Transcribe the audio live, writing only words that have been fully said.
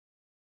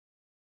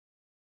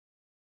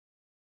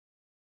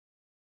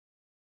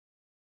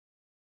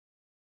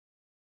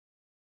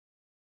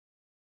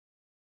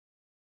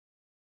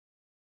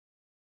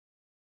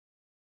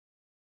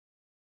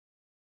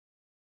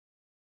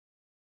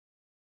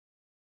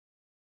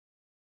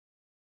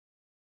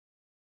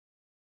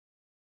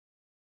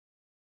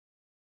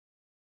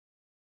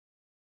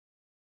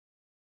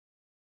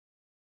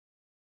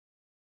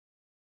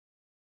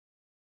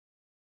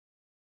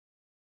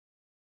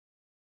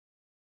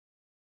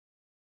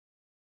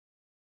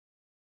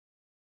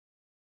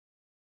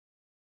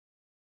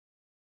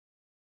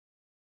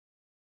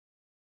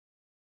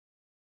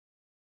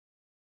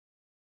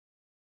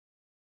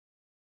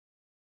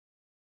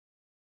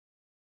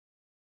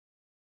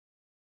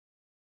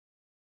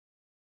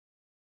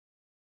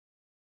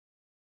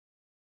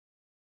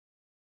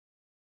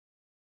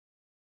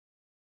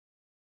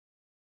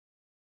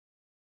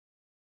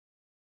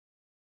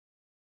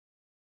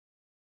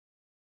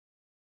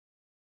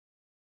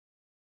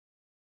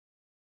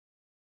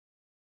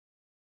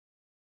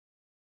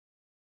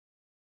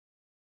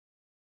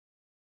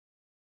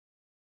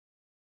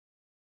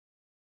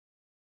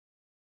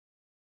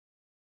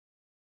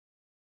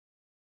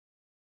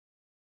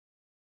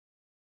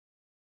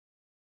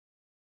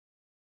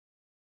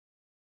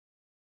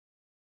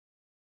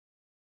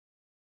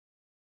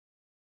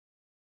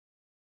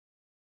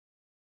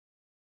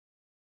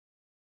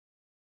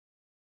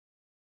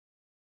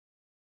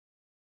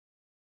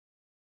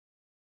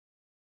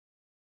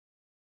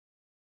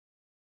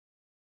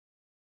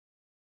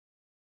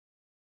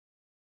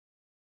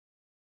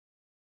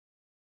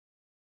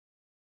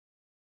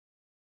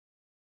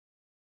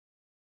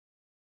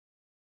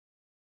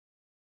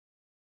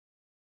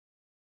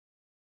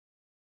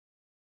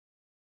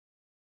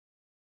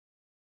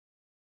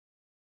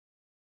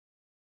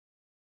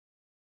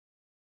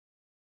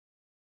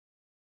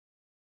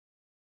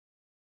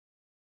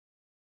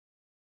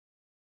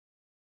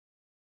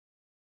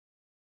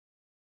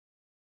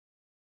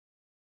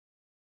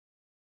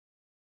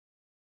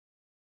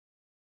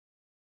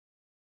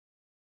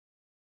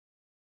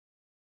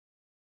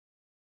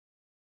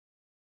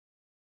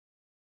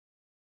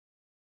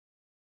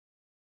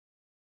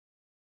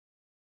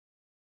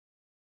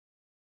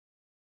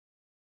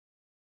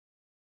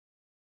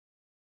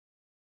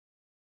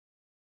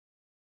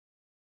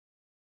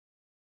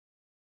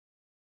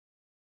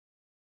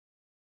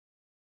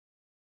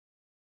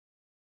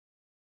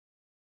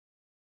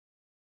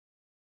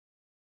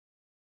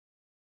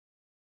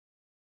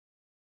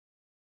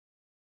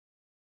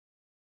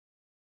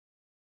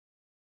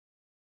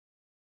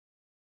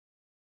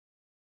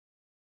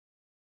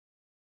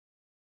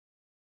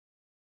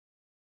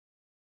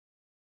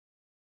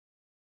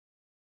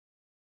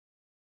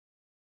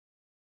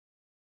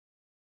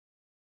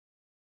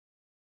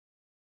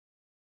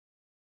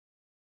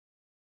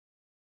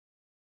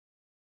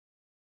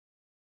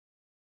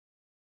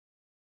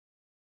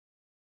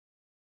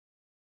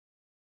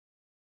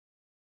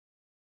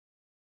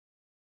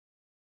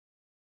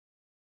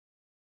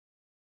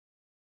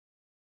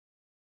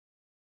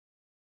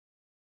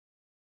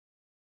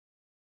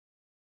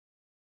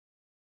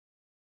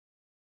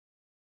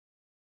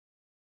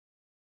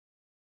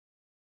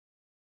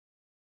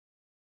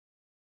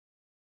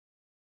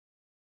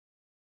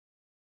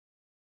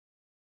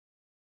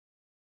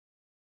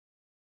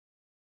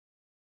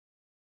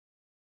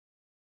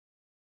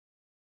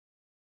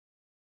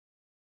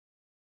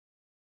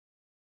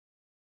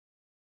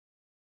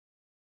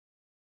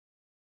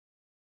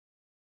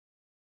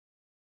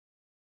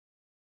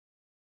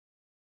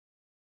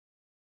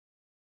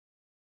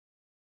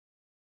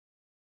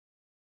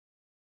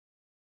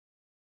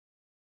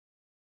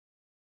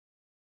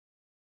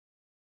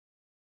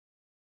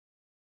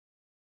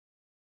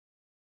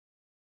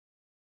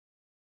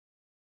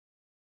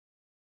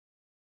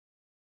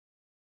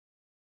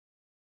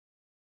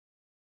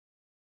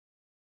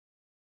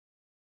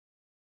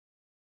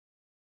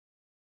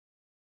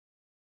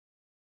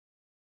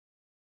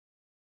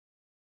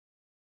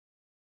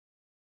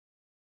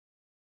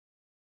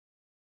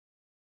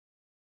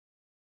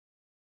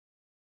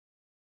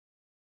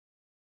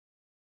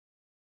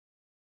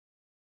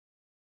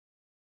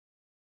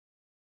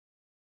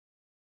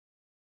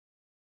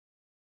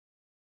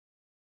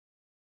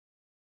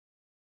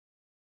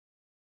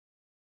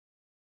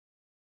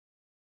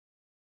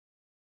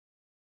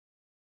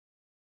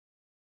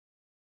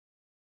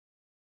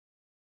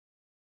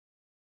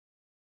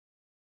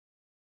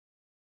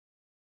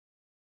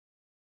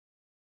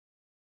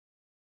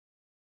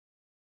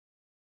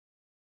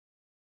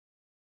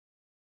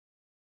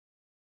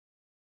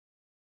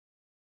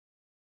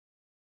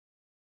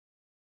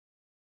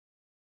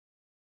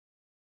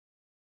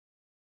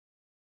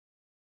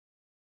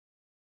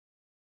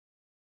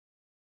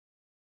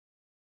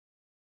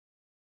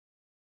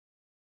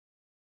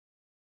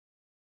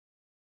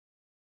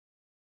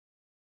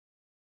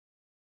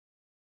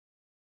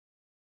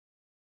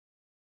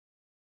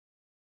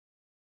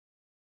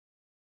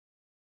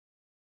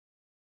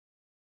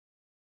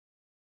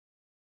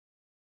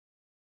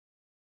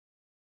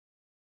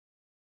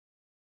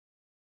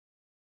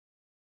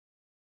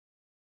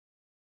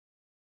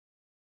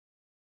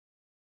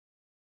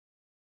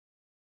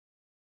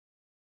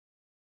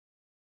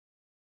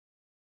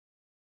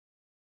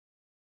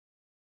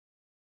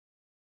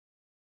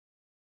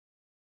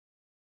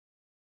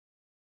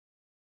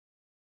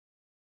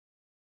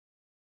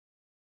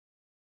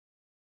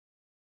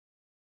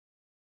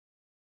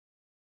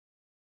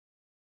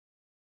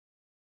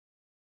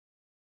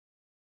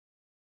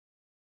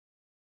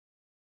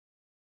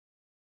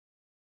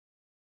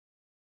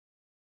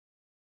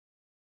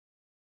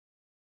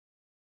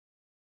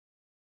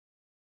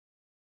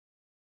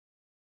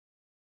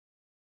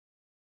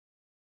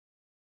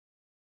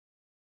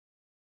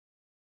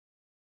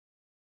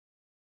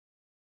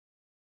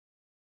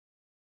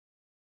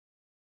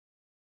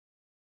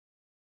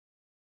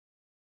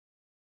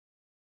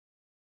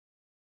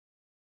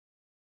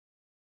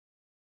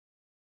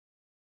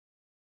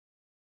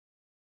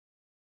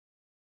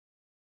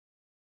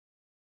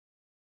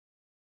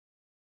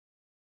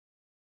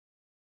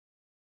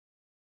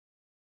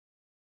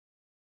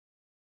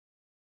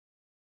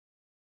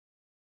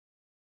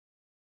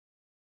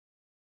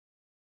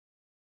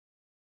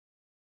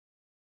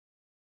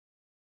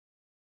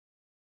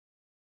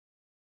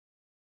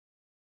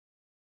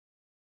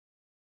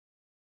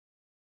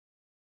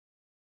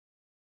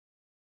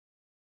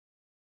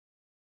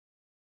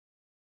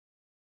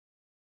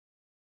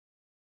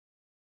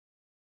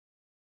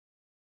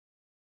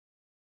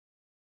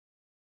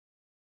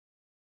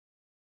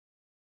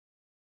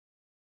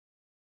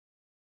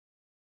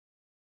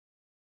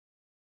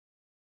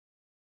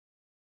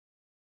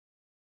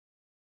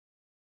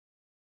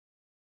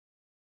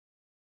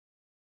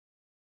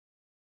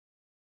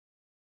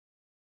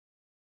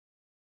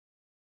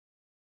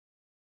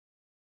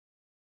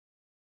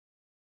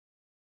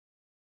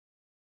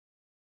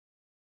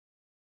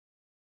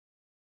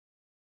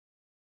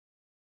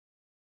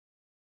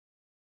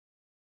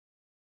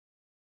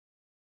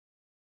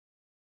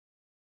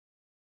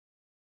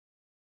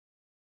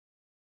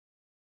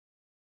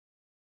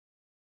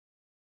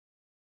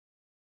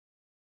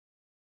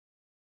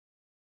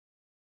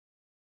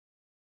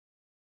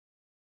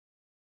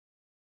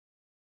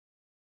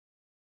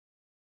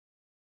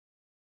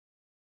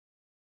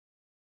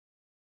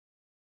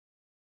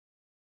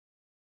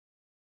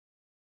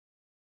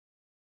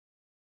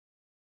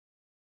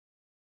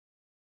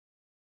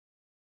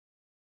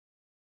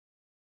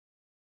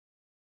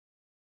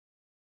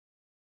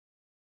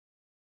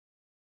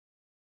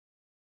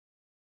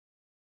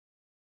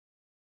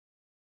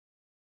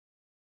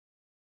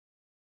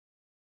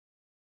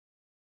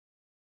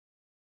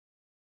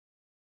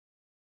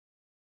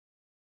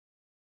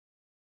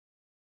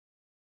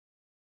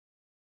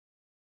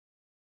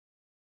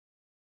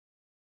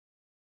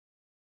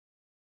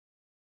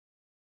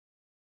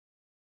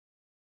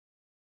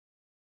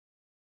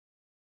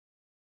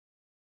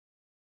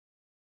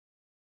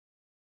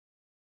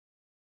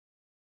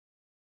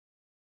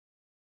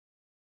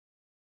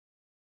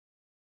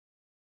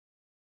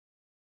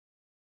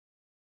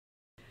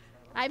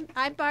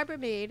I'm Barbara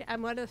Mead.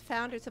 I'm one of the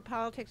founders of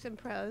Politics and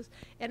Prose,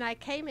 and I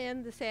came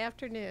in this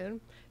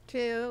afternoon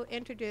to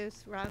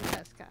introduce Ron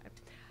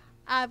Suskind.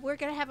 We're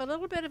going to have a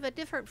little bit of a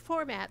different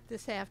format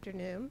this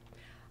afternoon.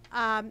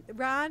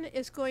 Ron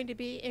is going to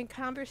be in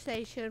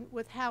conversation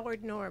with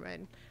Howard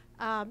Norman.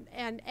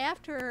 And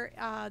after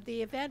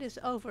the event is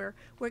over,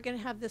 we're going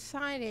to have the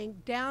signing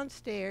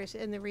downstairs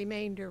in the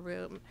remainder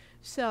room.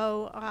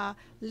 So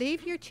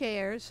leave your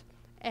chairs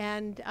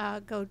and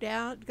go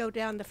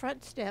down the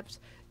front steps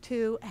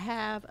to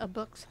have a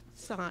book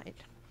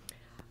signed.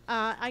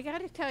 I got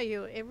to tell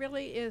you, it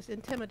really is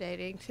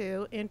intimidating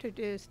to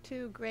introduce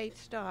two great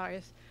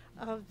stars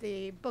of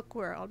the book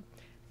world,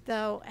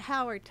 though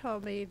Howard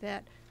told me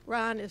that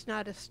Ron is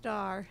not a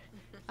star,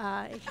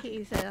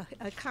 he's a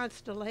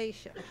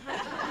constellation,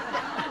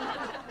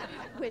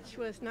 which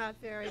was not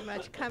very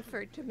much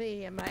comfort to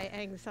me in my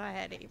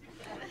anxiety.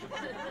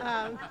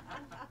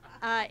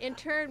 In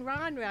turn,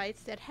 Ron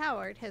writes that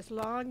Howard has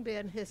long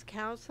been his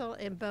counsel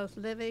in both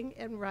living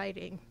and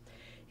writing.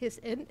 His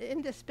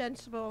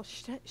indispensable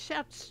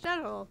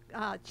shuttle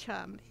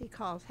chum, he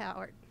calls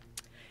Howard.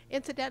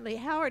 Incidentally,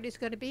 Howard is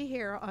going to be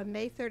here on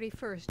May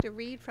 31st to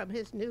read from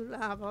his new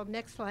novel,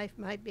 Next Life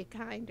Might Be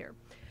Kinder.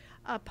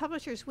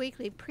 Publishers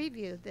Weekly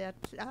previewed that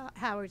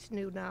Howard's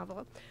new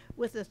novel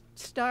with a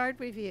starred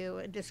review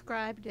and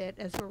described it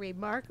as a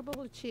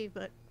remarkable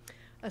achievement,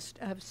 a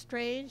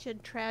strange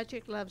and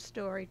tragic love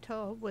story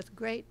told with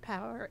great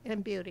power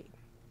and beauty.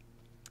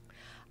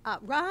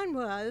 Ron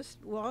was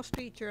the Wall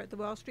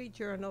Street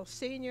Journal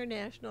senior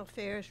national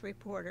affairs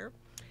reporter,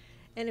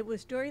 and it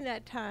was during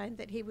that time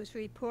that he was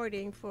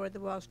reporting for the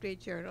Wall Street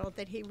Journal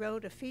that he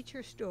wrote a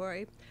feature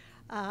story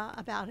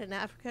about an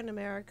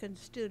African-American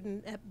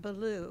student at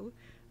Ballou,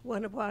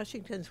 one of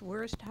Washington's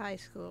worst high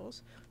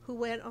schools, who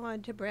went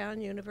on to Brown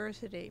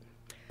University.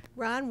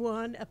 Ron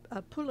won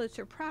a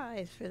Pulitzer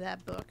Prize for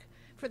that book,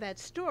 for that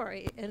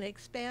story, and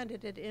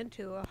expanded it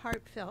into a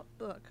heartfelt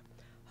book,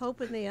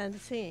 Hope in the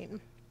Unseen.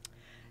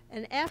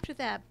 And after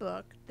that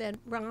book, then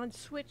Ron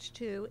switched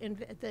to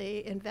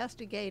the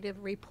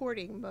investigative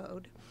reporting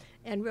mode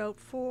and wrote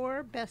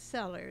 4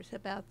 bestsellers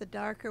about the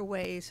darker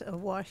ways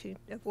of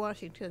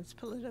Washington's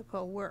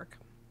political work.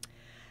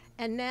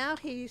 And now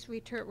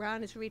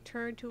Ron has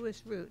returned to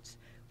his roots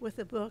with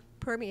a book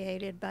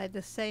permeated by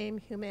the same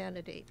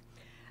humanity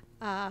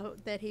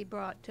that he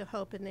brought to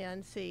Hope in the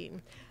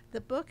Unseen.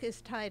 The book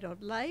is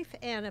titled Life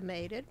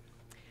Animated,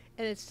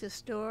 and it's the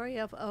story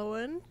of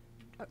Owen,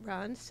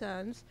 Ron's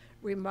son's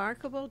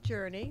remarkable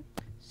journey,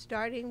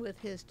 starting with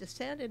his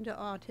descent into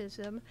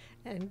autism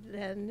and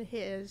then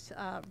his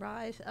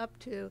rise up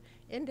to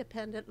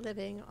independent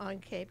living on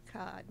Cape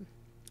Cod.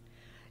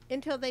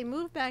 Until they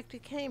moved back to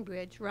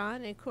Cambridge,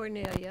 Ron and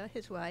Cornelia,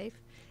 his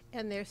wife,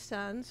 and their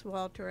sons,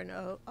 Walter and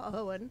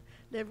Owen,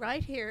 lived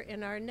right here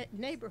in our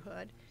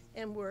neighborhood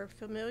and were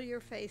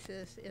familiar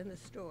faces in the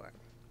store.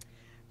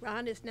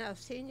 Ron is now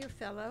senior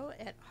fellow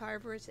at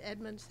Harvard's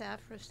Edmund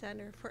Safra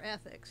Center for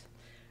Ethics,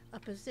 a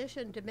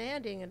position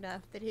demanding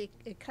enough that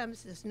it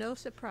comes as no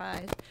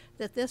surprise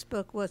that this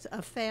book was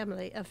a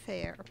family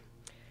affair.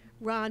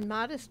 Ron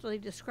modestly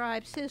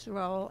describes his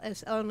role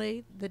as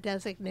only the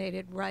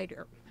designated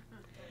writer.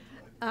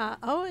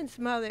 Owen's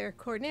mother,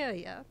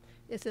 Cornelia,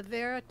 is a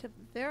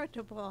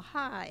veritable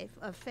hive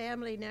of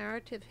family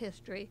narrative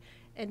history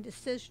and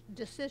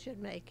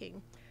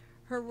decision-making.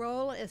 Her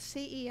role as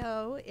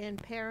CEO in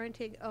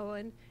parenting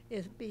Owen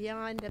is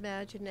beyond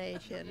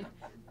imagination,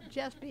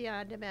 just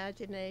beyond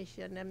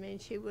imagination. I mean,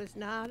 she was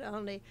not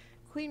only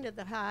queen of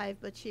the hive,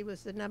 but she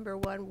was the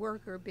 #1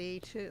 worker bee,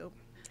 too.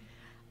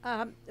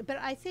 But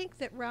I think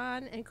that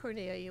Ron and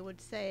Cornelia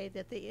would say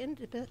that the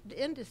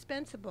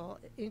indispensable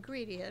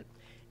ingredient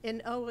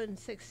in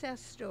Owen's success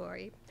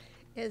story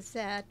is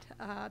that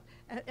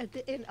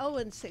in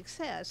Owen's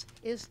success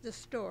is the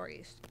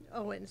stories,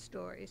 Owen's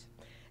stories.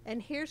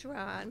 And here's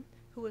Ron,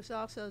 who is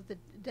also the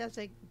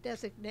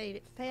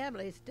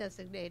family's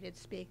designated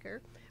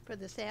speaker for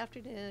this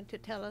afternoon to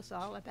tell us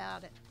all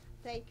about it.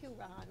 Thank you,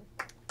 Ron.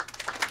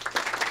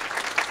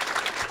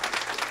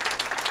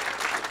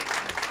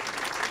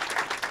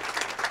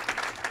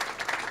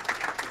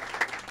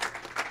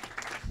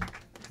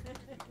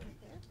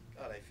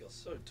 God, I feel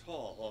so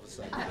tall all of a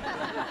sudden.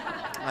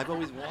 I've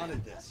always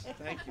wanted this.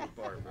 Thank you,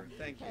 Barbara.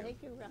 Thank you.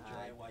 Thank you, Ron.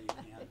 Enjoy it while you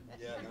can.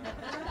 Yeah, no.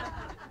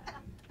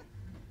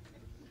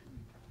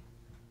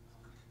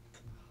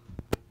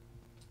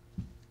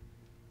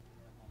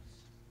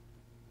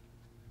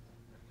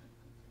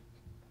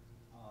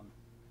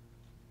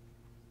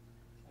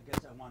 I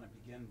guess I want to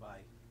begin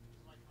by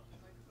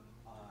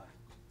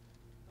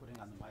putting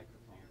on the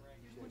microphone.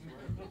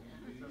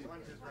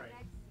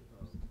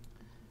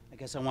 I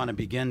guess I want to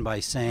begin by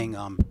saying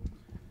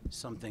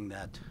something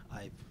that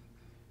I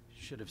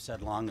should have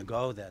said long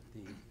ago, that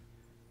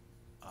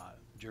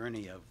the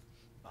journey of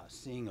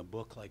seeing a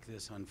book like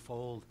this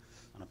unfold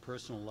on a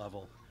personal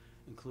level,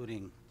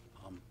 including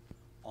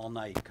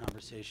all-night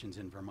conversations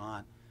in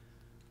Vermont,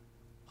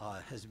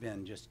 has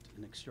been just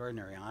an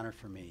extraordinary honor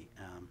for me.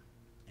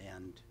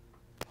 And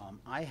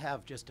I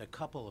have just a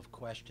couple of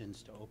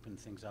questions to open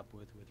things up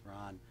with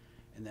Ron,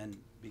 and then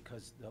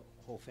because the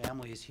whole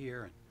family is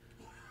here, and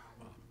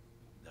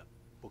the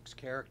book's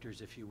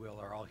characters, if you will,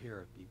 are all here,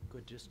 it'd be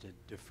good just to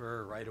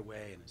defer right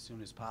away and as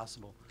soon as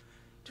possible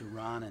to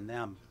Ron and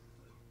them.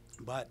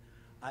 But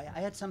I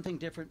had something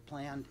different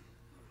planned,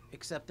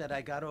 except that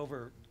I got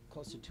over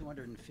close to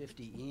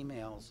 250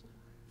 emails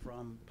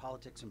from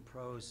Politics and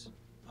Prose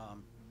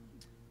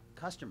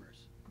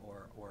customers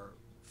or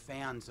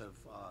fans of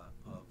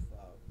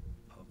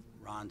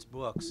Ron's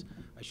books,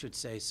 I should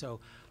say. So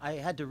I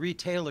had to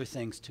retailer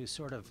things to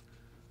sort of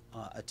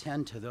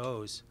attend to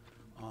those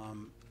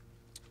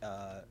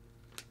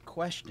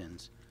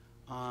questions.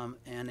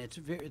 And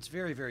it's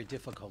very, very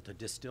difficult to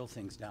distill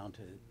things down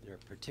to their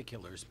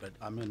particulars, but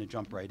I'm going to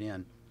jump right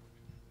in.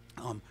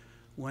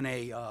 When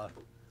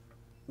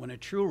a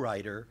true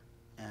writer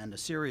and a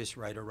serious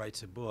writer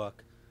writes a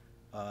book,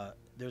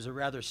 there's a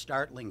rather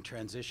startling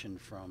transition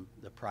from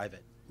the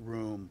private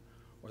room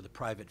or the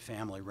private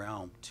family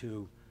realm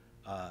to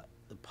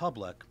the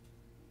public,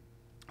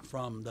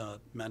 from the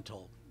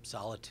mental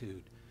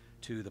solitude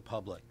to the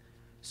public.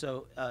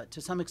 So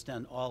to some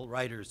extent, all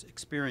writers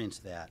experience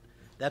that.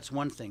 That's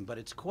one thing, but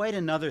it's quite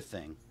another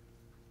thing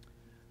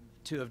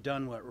to have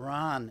done what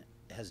Ron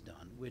has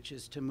done, which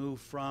is to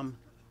move from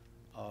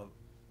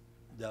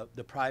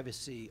the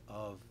privacy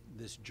of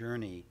this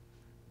journey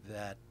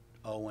that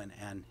Owen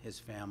and his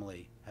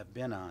family have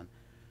been on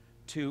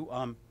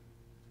to,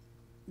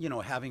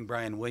 having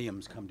Brian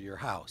Williams come to your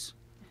house.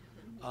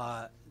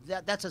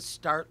 That's a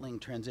startling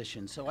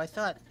transition. So I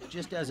thought,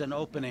 just as an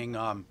opening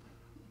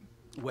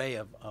way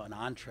of an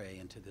entree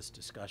into this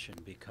discussion,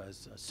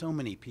 because so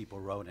many people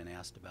wrote and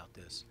asked about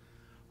this,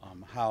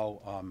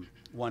 how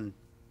one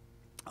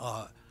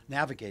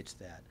navigates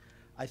that.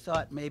 I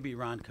thought maybe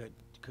Ron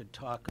could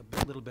talk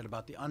a little bit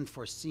about the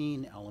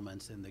unforeseen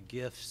elements and the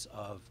gifts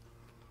of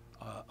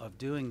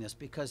doing this,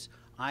 because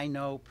I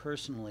know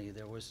personally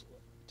there was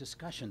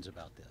discussions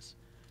about this.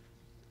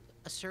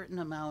 A certain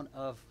amount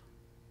of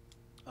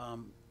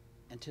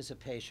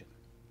anticipation,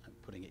 I'm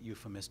putting it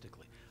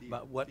euphemistically,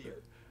 about what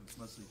fear. It's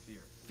mostly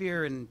fear.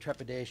 Fear and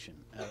trepidation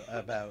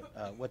about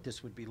what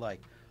this would be like.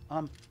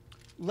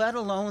 Let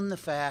alone the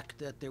fact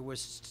that there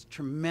was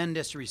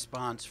tremendous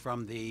response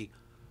from the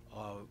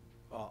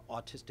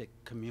autistic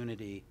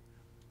community,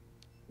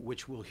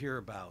 which we'll hear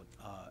about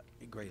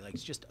greatly.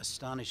 It's just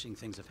astonishing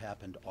things have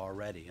happened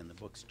already, and the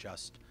book's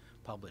just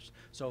published.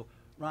 So,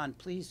 Ron,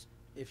 please,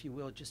 if you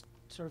will, just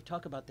sort of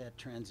talk about that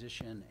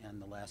transition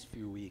and the last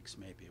few weeks,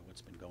 maybe, of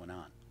what's been going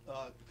on.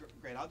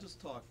 Great. I'll just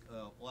talk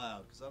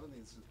loud, because I don't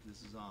think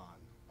this is on.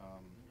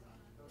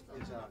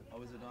 Is it on?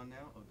 Oh, is it on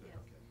now? Oh, good.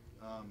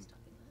 Okay.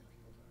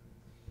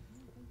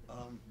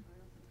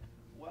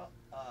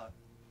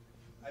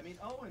 I mean,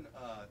 Owen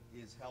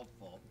is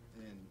helpful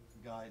in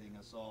guiding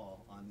us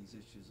all on these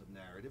issues of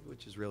narrative,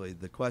 which is really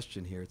the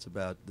question here. It's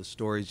about the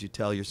stories you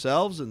tell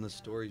yourselves and the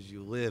stories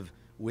you live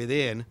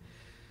within.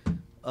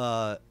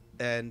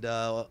 And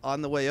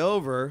on the way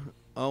over,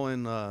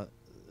 Owen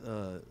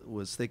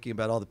was thinking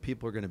about all the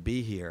people who are going to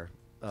be here.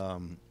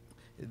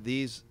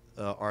 These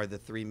are the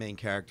three main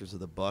characters of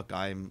the book.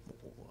 I'm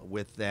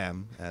with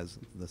them as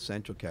the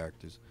central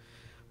characters.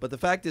 But the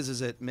fact is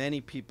that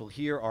many people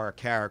here are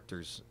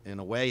characters in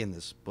a way in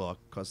this book,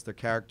 because they're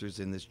characters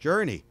in this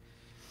journey.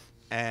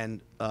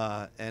 And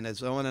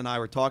as Owen and I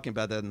were talking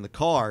about that in the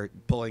car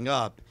pulling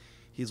up,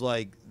 he's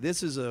like,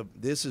 "This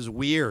is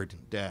weird,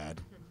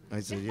 Dad."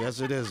 I said, "Yes,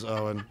 it is,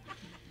 Owen."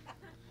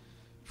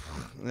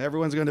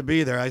 "Everyone's going to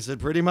be there." I said,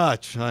 "Pretty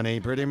much, honey,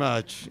 pretty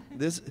much.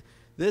 This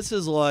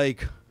is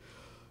like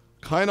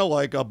kind of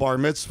like a bar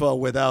mitzvah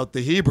without the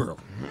Hebrew."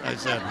 I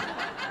said,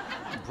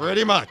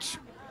 "Pretty much."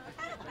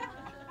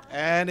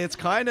 And it's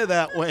kind of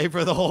that way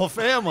for the whole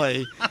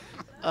family.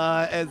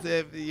 As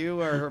if you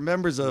are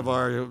members of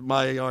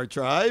our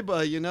tribe,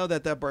 you know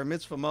that bar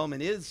mitzvah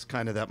moment is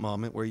kind of that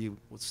moment where you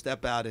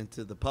step out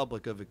into the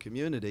public of a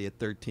community at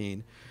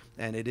 13,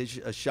 and it is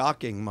a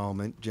shocking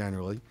moment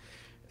generally,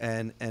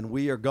 and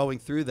we are going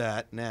through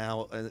that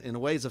now in a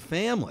way as a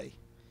family,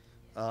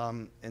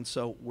 and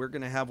so we're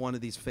going to have one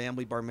of these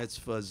family bar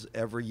mitzvahs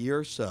every year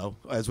or so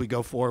as we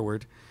go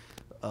forward,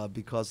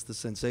 because the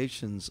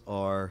sensations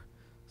are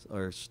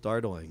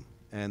startling.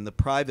 And the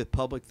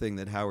private-public thing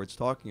that Howard's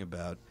talking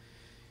about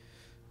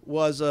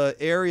was an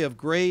area of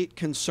great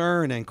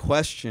concern and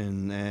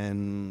question,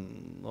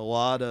 and a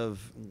lot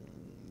of,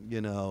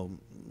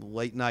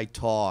 late-night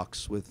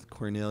talks with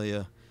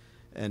Cornelia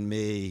and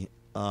me.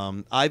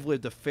 I've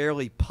lived a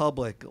fairly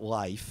public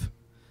life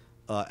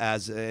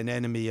as an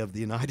enemy of the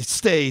United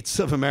States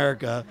of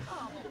America.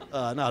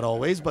 Not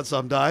always, but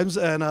sometimes.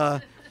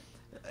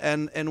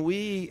 And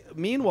we,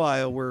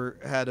 meanwhile,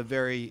 had a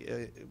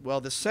very,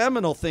 the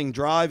seminal thing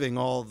driving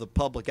all the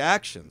public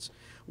actions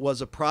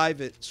was a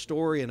private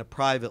story and a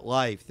private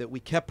life that we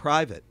kept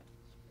private.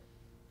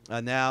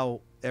 And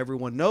now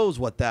everyone knows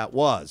what that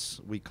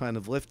was. We kind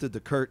of lifted the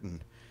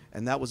curtain,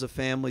 and that was a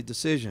family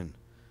decision,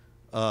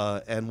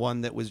 and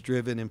one that was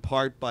driven in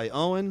part by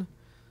Owen,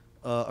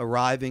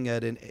 arriving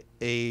at an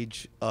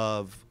age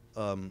of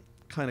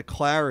kind of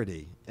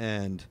clarity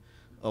and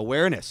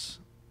awareness,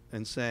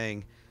 and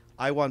saying,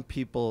 I want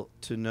people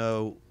to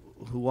know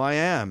who I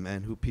am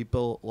and who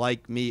people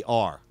like me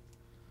are.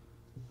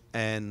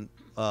 And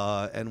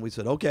we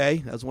said,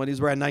 okay. That's when he was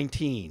around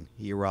 19.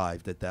 He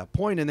arrived at that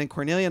point. And then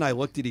Cornelia and I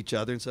looked at each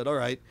other and said, all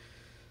right,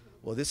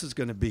 well, this is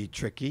going to be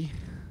tricky.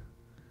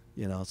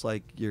 You know, it's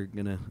like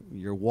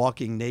you're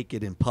walking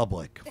naked in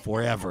public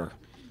forever.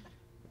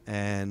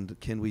 And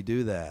can we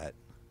do that?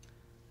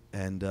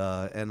 And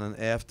then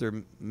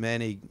after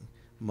many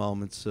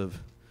moments of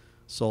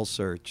soul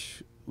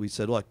search, we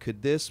said, look,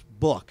 could this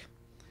book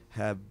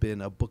have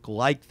been, a book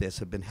like this,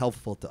 have been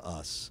helpful to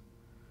us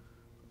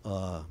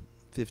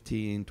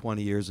 15,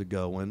 20 years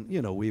ago when,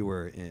 you know, we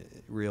were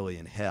really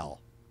in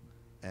hell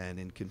and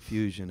in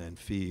confusion and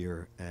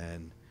fear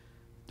and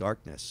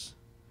darkness?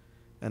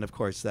 And, of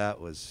course,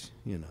 that was,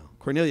 you know,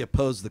 Cornelia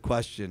posed the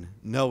question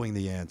knowing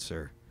the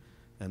answer.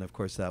 And, of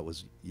course, that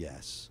was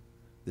yes.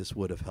 This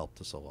would have helped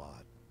us a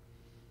lot.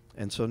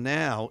 And so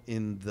now,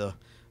 in the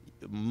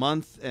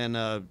month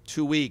and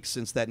 2 weeks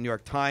since that New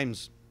York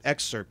Times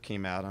excerpt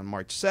came out on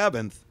March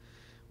 7th,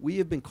 we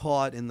have been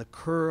caught in the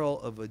curl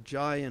of a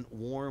giant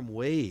warm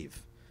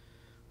wave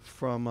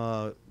from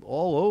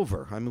all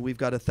over. I mean, we've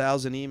got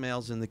 1,000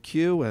 emails in the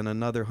queue, and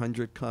another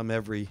 100 come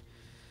every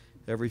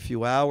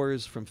few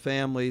hours from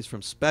families,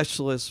 from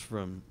specialists,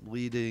 from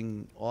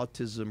leading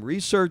autism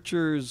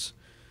researchers,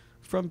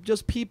 from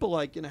just people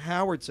like, you know,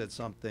 Howard said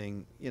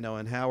something, you know,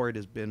 and Howard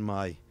has been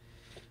my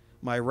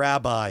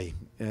rabbi,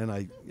 and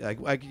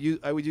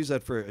I would use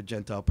that for a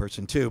Gentile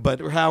person too, but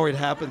Howard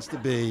happens to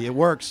be, it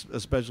works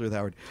especially with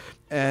Howard,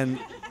 and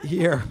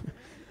here,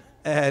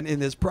 and in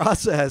this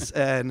process,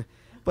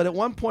 but at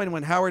one point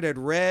when Howard had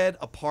read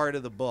a part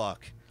of the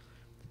book,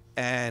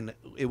 and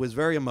it was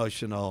very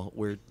emotional,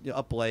 we're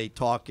up late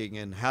talking,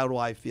 and how do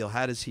I feel,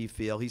 how does he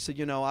feel? He said,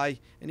 you know, and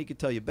he could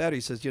tell you better,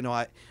 he says, you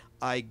know,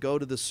 I go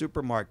to the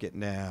supermarket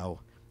now,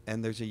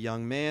 and there's a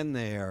young man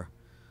there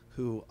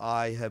who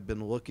I have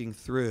been looking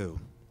through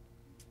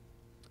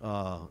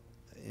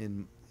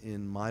in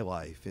my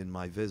life, in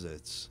my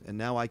visits, and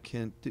now I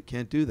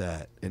can't do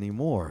that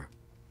anymore.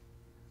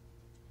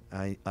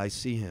 I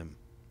see him,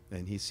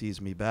 and he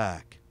sees me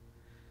back.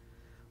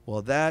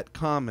 Well, that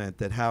comment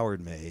that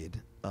Howard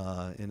made,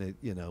 and it,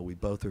 you know, we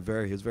both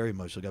were he was very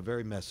emotional, got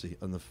very messy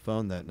on the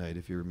phone that night,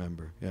 if you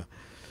remember. Yeah,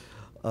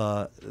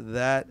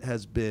 that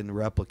has been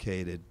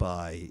replicated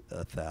by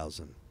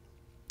 1,000.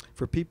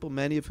 For people,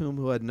 many of whom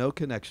who had no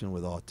connection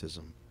with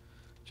autism,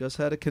 just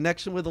had a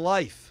connection with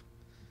life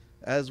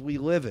as we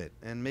live it,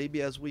 and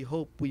maybe as we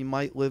hope we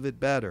might live it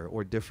better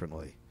or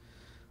differently.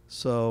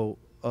 So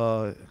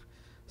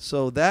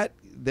that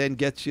then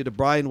gets you to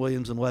Brian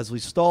Williams and Leslie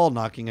Stahl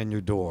knocking on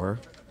your door.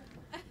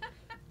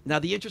 Now,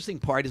 the interesting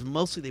part is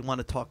mostly they want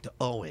to talk to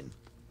Owen,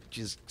 which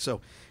is,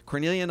 so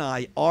Cornelia and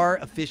I are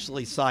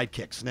officially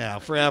sidekicks now,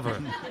 forever.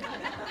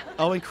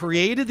 Owen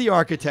created the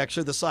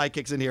architecture, the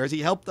sidekicks in here, as he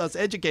helped us,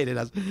 educated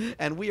us,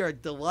 and we are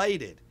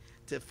delighted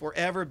to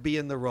forever be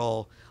in the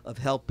role of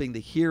helping the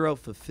hero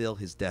fulfill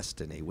his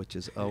destiny, which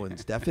is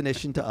Owen's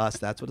definition to us.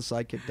 That's what a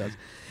sidekick does.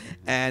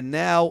 And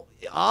now,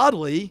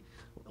 oddly,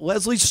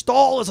 Leslie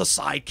Stahl is a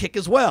sidekick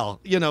as well,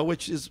 you know,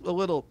 which is a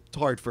little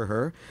hard for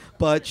her,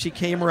 but she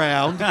came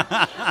around.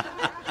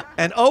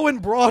 And Owen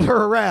brought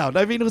her around.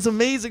 I mean, it was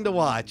amazing to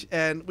watch,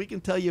 and we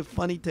can tell you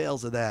funny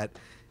tales of that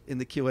in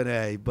the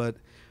Q&A, but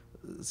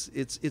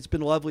it's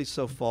been lovely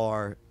so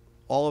far.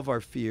 All of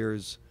our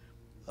fears,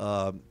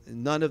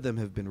 none of them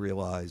have been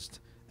realized,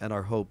 and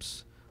our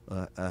hopes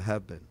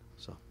have been.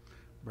 So,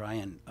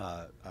 Brian,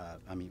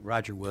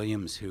 Roger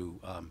Williams,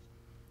 who,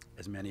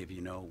 as many of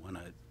you know, won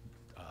an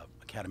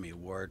Academy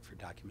Award for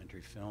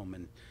documentary film,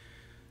 and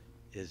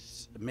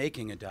is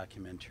making a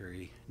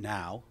documentary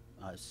now,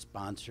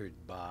 sponsored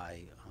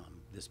by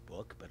this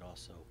book, but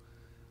also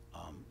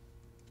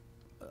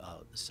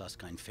the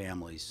Suskind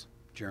family's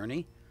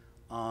journey.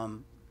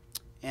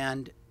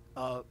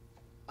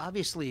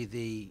 Obviously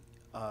the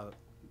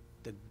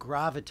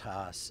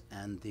gravitas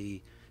and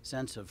the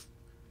sense of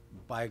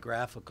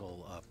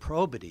biographical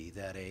probity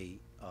that a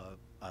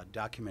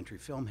documentary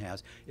film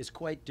has is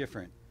quite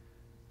different.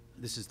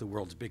 This is the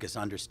world's biggest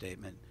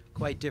understatement,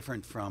 quite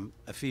different from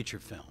a feature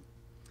film.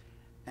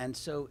 And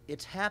so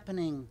it's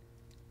happening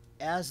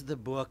as the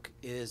book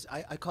is,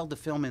 I called the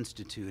Film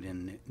Institute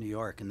in New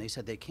York, and they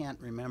said they can't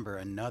remember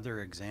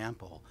another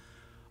example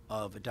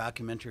of a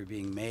documentary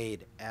being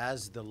made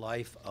as the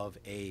life of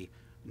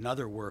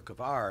another work of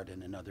art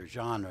in another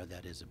genre,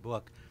 that is a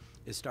book,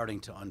 is starting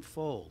to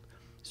unfold.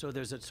 So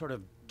there's a sort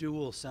of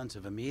dual sense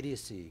of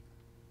immediacy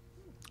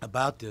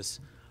about this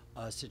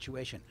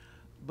situation.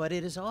 But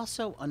it is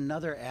also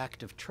another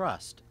act of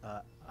trust.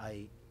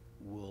 I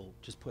will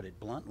just put it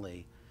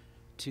bluntly.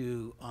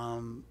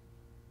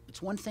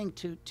 It's one thing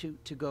to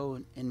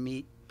go and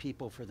meet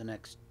people for the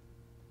next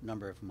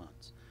number of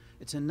months.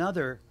 It's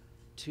another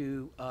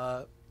to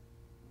have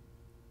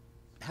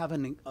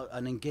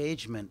an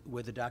engagement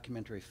with a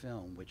documentary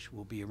film, which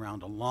will be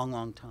around a long,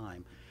 long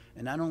time,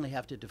 and not only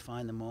have to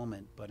define the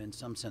moment, but in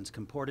some sense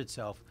comport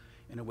itself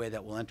in a way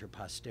that will enter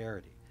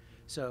posterity.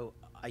 So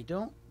I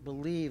don't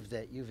believe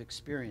that you've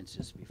experienced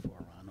this before,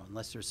 Ron,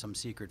 unless there's some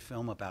secret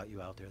film about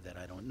you out there that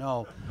I don't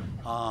know.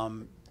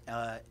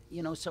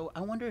 You know, so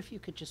I wonder if you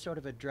could just sort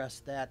of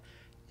address that.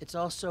 It's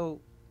also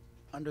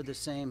under the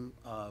same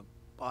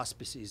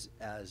auspices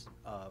as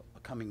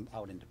coming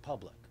out into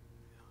public,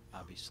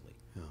 obviously.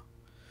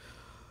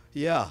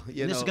 Yeah,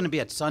 And this is going to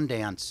be at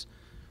Sundance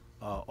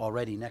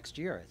already next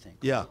year, I think.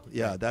 Yeah,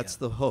 yeah, that's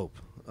the hope,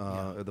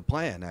 or the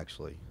plan,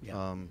 actually.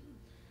 Yeah.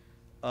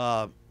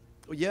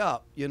 Yeah,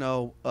 you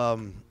know,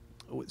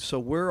 so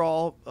we're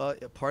all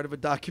part of a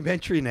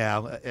documentary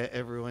now,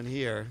 everyone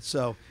here.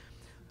 So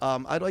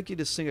I'd like you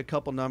to sing a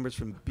couple numbers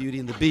from Beauty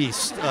and the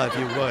Beast, if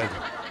you would.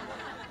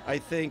 I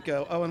think,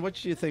 Owen, what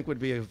do you think would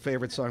be a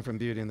favorite song from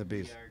Beauty and the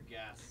Beast?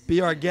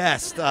 Be our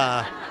guest. Be Our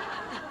Guest.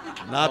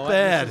 Not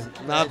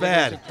bad, not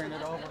bad.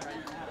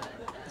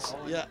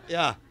 Yeah,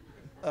 yeah.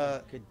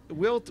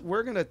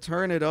 We're going to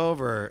turn it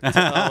over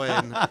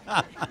to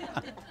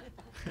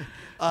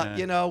Owen.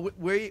 You know,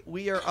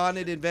 we are on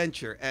an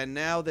adventure, and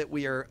now that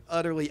we are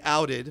utterly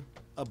outed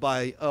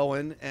by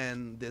Owen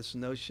and this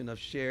notion of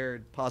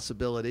shared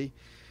possibility,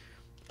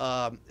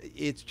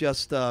 it's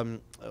just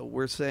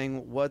we're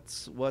saying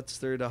what's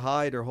there to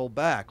hide or hold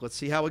back? Let's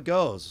see how it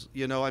goes.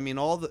 You know, I mean,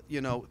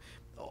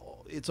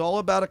 it's all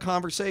about a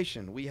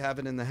conversation. We have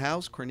it in the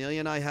house. Cornelia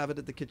and I have it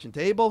at the kitchen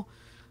table.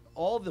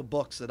 All the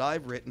books that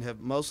I've written have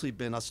mostly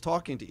been us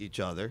talking to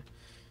each other,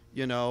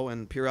 you know,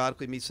 and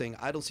periodically me saying,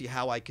 I don't see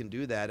how I can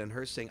do that, and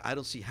her saying, I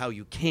don't see how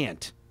you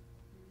can't.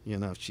 You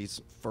know,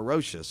 she's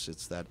ferocious.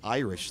 It's that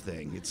Irish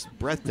thing. It's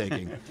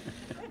breathtaking.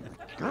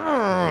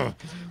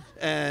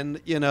 And,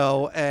 you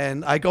know,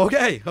 and I go,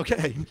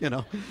 okay, you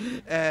know.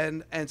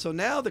 And so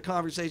now the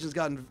conversation's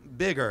gotten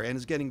bigger, and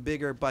it's getting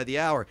bigger by the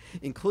hour,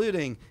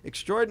 including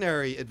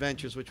extraordinary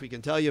adventures, which we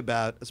can tell you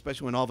about,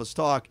 especially when all of us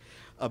talk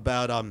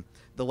about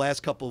the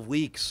last couple of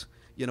weeks.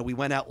 You know, we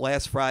went out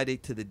last Friday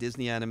to the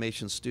Disney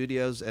Animation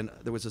Studios, and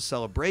there was a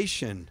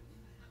celebration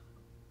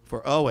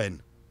for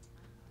Owen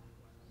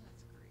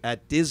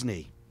at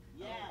Disney.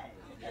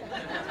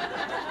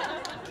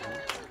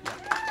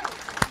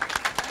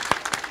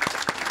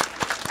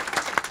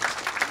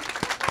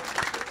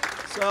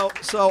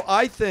 So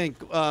I think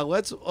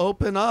let's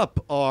open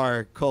up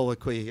our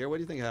colloquy here. What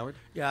do you think, Howard?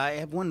 Yeah, I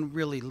have one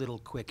really little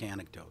quick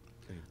anecdote.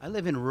 Okay. I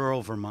live in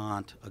rural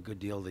Vermont a good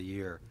deal of the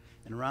year,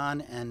 and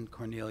Ron and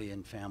Cornelia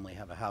and family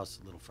have a house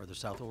a little further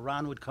south. Well,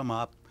 Ron would come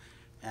up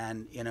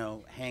and, you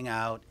know, hang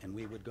out, and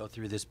we would go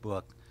through this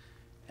book.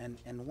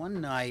 And one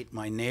night,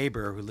 my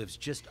neighbor, who lives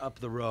just up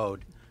the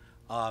road,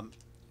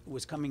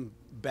 was coming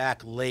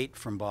back late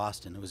from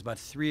Boston. It was about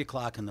 3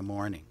 o'clock in the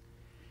morning.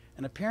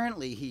 And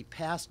apparently he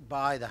passed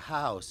by the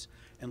house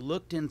and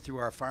looked in through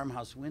our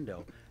farmhouse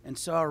window and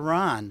saw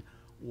Ron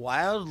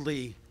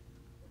wildly,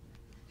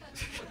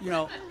 you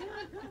know,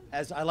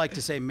 as I like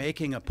to say,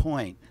 making a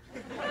point.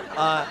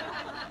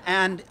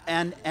 And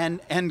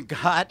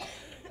got,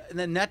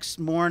 the next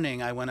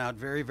morning I went out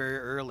very, very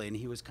early, and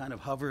he was kind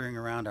of hovering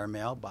around our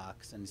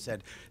mailbox and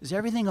said, is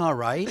everything all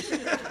right?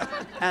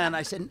 And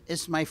I said,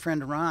 it's my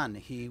friend Ron.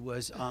 He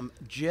was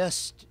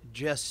just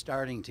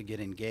starting to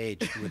get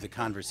engaged with the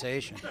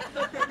conversation.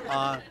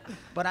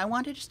 But I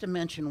wanted just to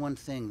mention one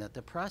thing, that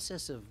the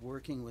process of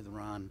working with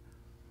Ron,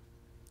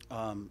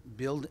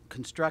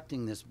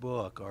 constructing this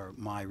book, or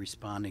my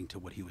responding to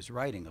what he was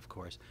writing, of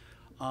course,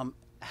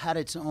 had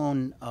its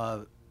own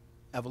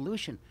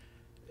evolution.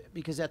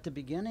 Because at the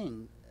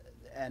beginning,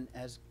 and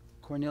as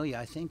Cornelia,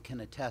 I think, can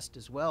attest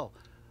as well,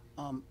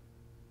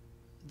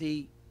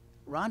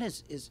 Ron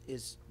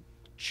is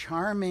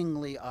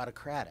charmingly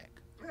autocratic.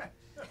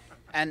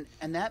 And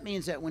that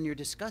means that when you're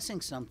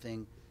discussing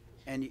something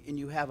and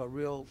you have a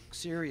real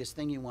serious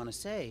thing you want to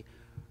say,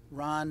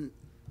 Ron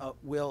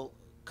will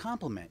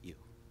compliment you.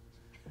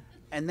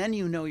 And then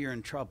you know you're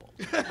in trouble.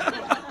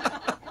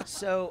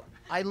 So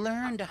I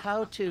learned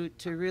how to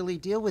really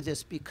deal with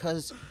this,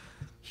 because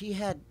he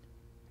had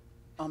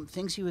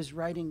things he was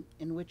writing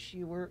in which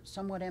you were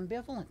somewhat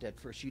ambivalent at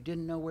first. You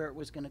didn't know where it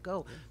was going to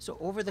go. So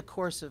over the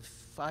course of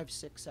 5,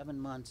 6, 7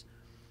 months,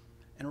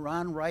 and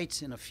Ron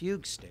writes in a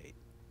fugue state.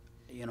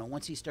 You know,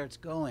 once he starts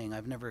going,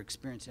 I've never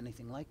experienced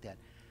anything like that.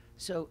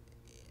 So,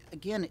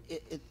 again,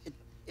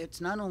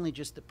 it's not only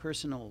just the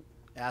personal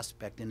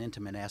aspect and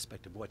intimate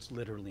aspect of what's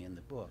literally in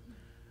the book,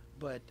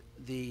 but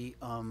the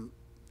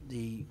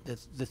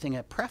thing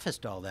that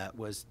prefaced all that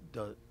was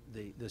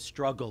the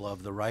struggle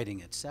of the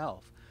writing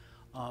itself,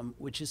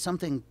 which is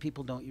something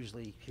people don't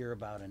usually hear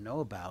about and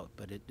know about,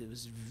 but it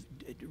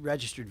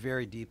registered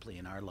very deeply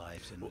in our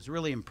lives, and it was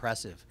really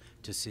impressive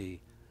to see.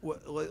 Well,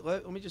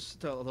 let me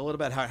just tell a little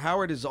about Howard.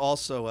 Howard is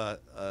also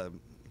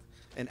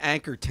an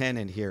anchor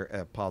tenant here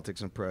at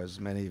Politics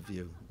Prose. Many of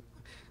you,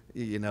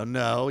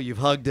 know. You've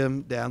hugged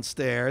him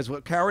downstairs.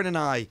 Well, Howard and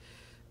I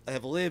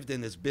have lived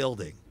in this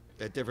building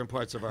at different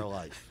parts of our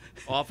life,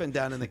 often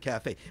down in the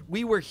cafe.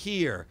 We were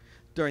here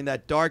during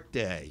that dark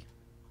day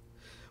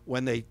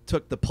when they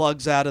took the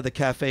plugs out of the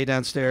cafe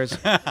downstairs.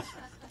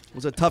 It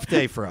was a tough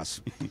day for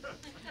us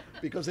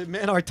because it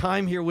meant our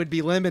time here would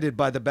be limited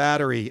by the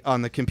battery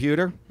on the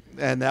computer,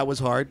 and that was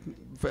hard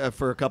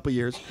for a couple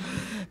years.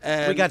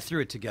 And We got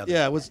through it together.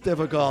 yeah, it was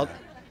difficult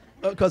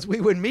because we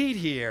would meet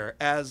here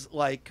as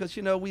because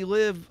we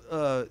live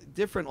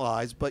different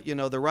lives, but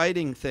the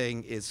writing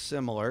thing is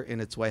similar in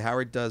its way.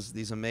 Howard does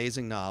these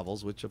amazing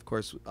novels, which of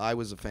course I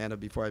was a fan of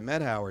before I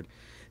met Howard,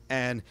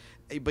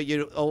 but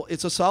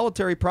it's a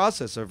solitary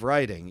process of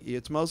writing.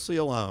 It's mostly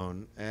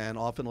alone and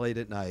often late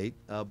at night.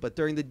 But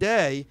during the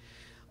day,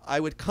 I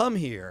would come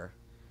here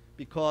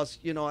because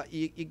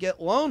you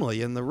get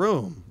lonely in the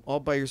room all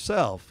by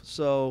yourself.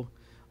 So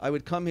I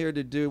would come here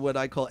to do what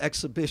I call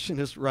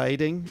exhibitionist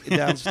writing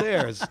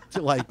downstairs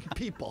to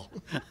people.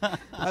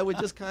 I would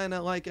just kind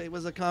of it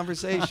was a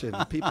conversation.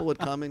 People would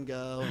come and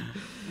go,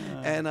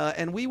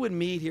 and we would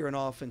meet here and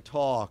often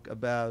talk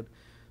about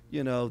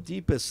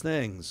deepest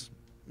things.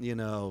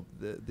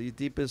 The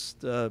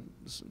deepest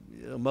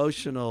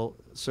emotional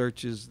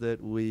searches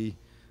that we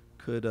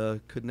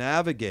could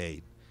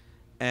navigate,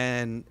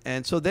 and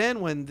so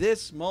then when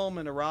this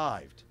moment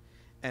arrived,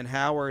 and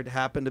Howard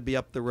happened to be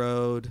up the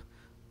road,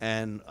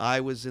 and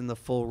I was in the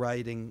full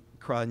writing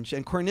crunch,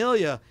 and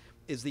Cornelia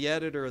is the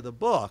editor of the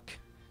book.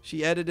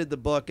 She edited the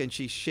book and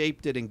she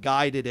shaped it and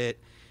guided it,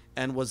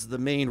 and was the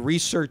main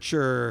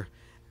researcher.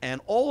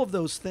 And all of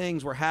those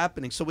things were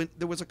happening. So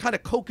there was a kind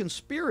of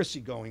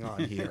co-conspiracy going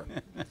on here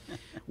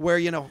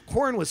where,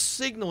 Corn was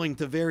signaling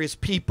to various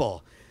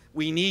people,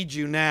 we need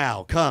you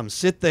now. Come,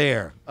 sit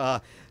there.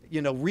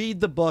 Read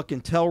the book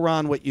and tell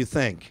Ron what you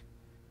think.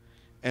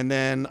 And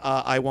then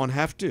I won't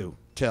have to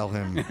tell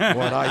him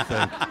what I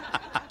think.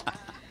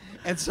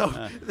 And so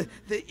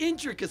the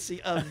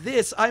intricacy of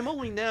this, I'm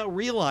only now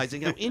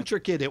realizing how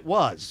intricate it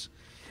was,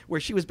 where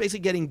she was basically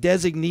getting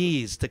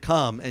designees to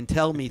come and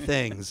tell me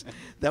things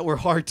that were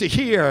hard to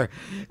hear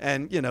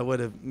and, would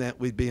have meant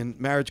we'd be in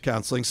marriage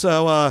counseling.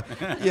 So,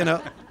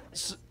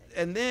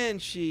 and then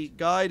she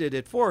guided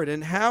it forward.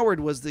 And Howard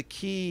was the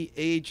key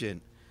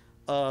agent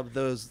of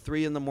those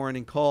 3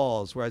 a.m.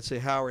 calls where I'd say,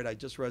 Howard, I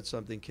just wrote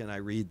something. Can I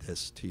read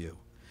this to you?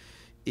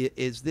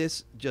 Is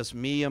this just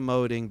me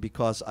emoting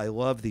because I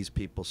love these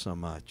people so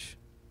much?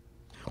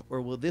 Or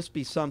will this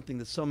be something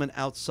that someone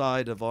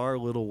outside of our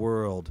little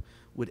world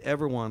would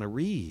ever want to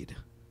read?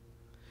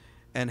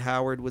 And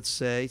Howard would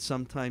say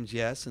sometimes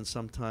yes, and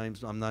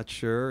sometimes I'm not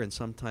sure, and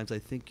sometimes I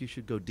think you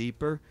should go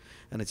deeper.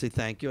 And I'd say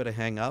thank you, I'd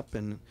hang up,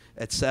 and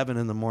at 7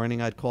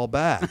 a.m. I'd call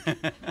back.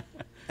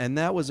 And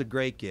that was a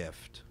great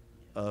gift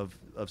of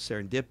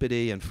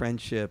serendipity and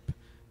friendship,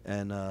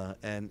 and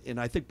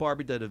I think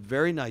Barbara did a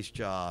very nice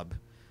job.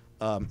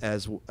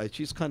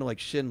 She's kind of like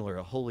Schindler,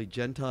 a holy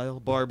Gentile,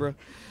 Barbara,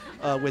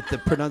 with the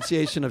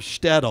pronunciation of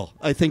shtetl.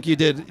 I think you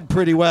did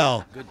pretty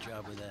well. Good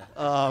job with that.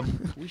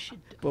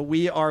 But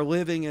we are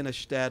living in a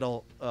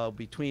shtetl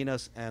between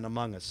us and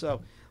among us.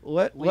 So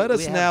let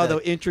us now,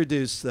 though,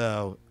 introduce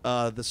the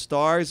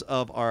stars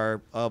of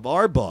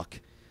our book.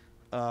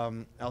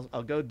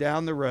 I'll go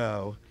down the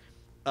row.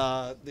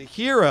 The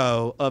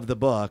hero of the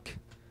book,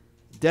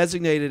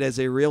 designated as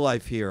a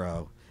real-life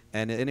hero,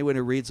 and anyone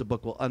who reads the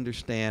book will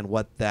understand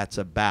what that's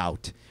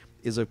about,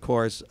 is, of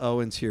course,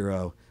 Owen's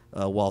hero,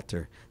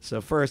 Walter. So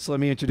first,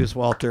 let me introduce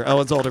Walter,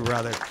 Owen's older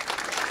brother.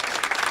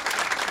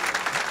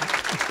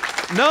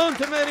 Known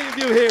to many of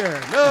you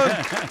here.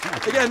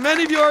 Again,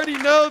 many of you already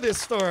know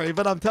this story,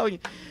 but I'm telling you.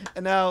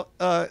 And now,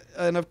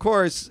 and of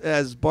course,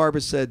 as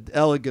Barbara said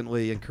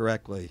elegantly and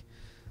correctly,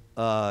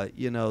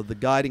 the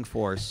guiding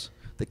force,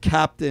 the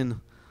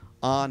captain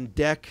on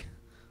deck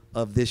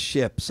of this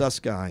ship,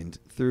 Suskind,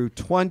 through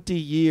 20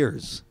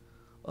 years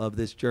of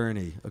this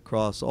journey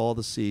across all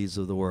the seas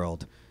of the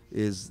world,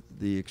 is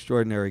the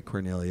extraordinary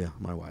Cornelia,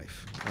 my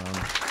wife.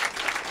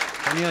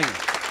 Cornelia,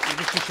 you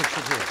just should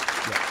sit here.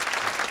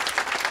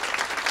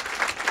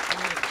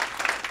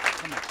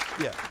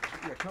 Yeah,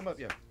 come up,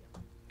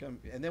 Come,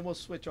 and then we'll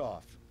switch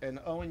off. And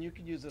Owen, you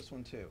can use this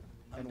one too.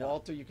 And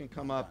Walter, you can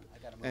come up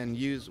and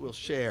we'll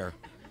share.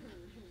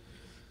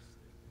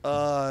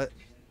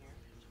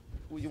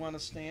 You want to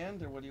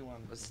stand, or what do you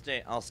want?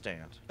 I'll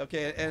stand.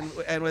 Okay, and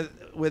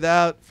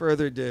without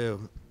further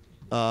ado,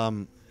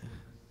 a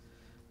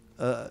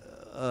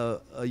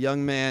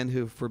young man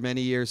who for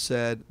many years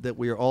said that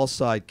we are all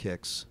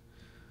sidekicks.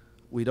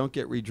 We don't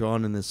get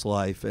redrawn in this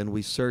life, and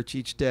we search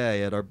each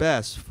day at our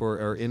best for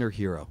our inner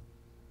hero.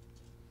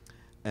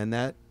 And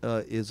that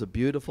is a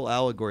beautiful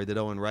allegory that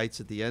Owen writes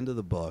at the end of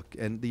the book.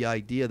 And the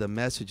idea, the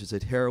message is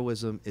that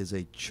heroism is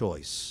a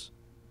choice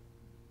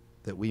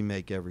that we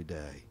make every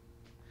day.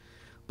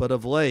 But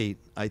of late,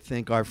 I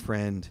think our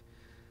friend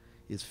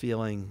is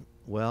feeling,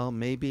 well,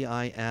 maybe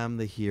I am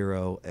the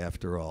hero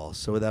after all.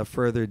 So without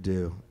further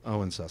ado,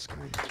 Owen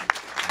Suskind.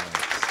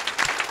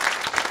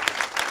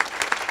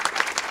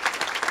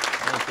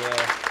 Thank you.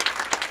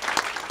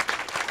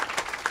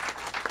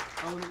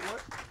 Owen,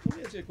 let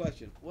me ask you a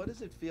question. What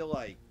does it feel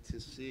like to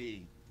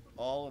see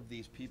all of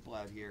these people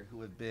out here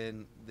who have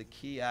been the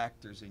key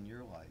actors in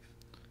your life?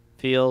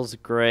 Feels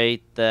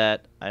great.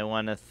 That I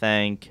want to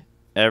thank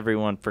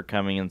everyone for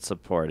coming and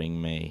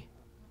supporting me.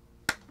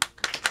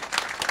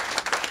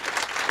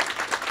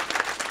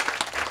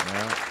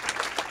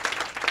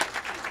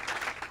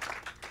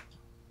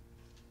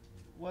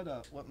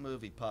 What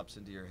movie pops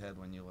into your head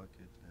when you look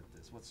at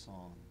this? What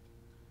song?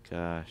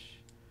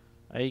 Gosh.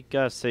 I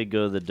gotta say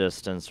Go the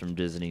Distance from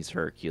Disney's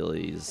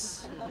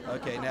Hercules.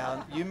 Okay,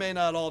 now, you may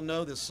not all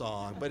know this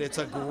song, but it's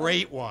a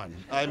great one.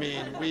 I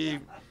mean,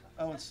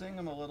 and sing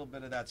them a little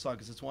bit of that song,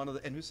 because it's one of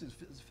the, and is it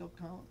Phil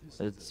Collins?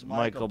 It's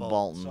Michael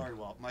Bolton. Sorry,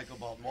 Michael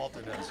Bolton.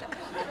 Walter knows.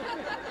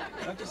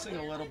 I'll just sing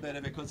a little bit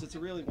of it, because it's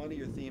really one of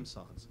your theme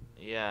songs.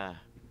 Yeah.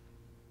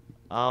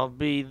 I'll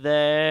be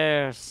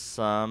there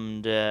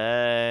someday.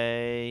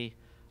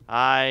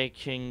 I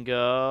can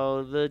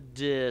go the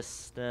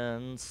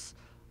distance.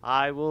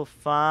 I will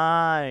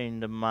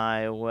find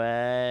my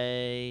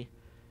way.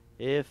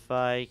 If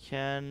I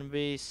can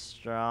be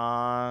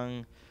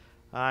strong,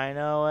 I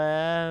know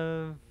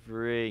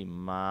every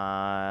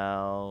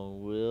mile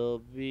will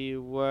be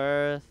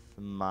worth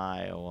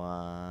my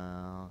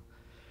while.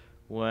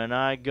 When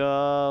I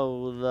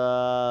go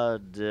the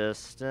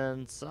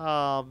distance,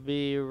 I'll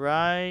be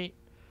right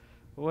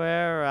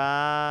where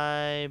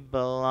I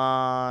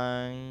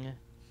belong.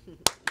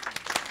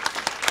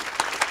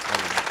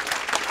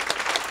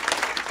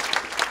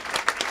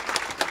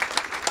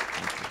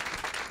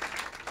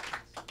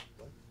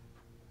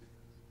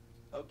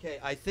 Okay,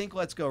 I think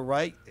let's go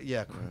right.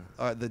 Yeah,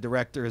 the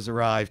director has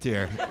arrived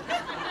here.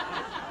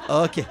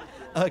 Okay,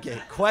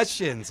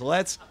 questions.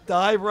 Let's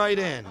dive right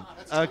in.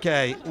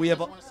 Okay, we have.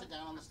 Want to sit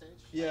down on the stage?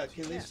 Yeah,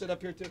 can they sit up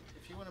here too?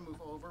 If you want to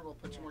move over, we'll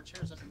put some more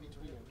chairs up in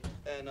between.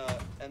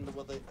 And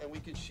we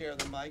can share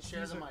the mics.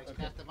 Share the These are- mics.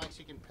 okay. Pat, the mics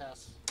you can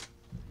pass.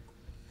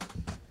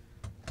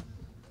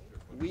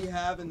 We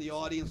have in the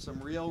audience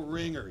some real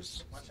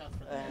ringers. Watch out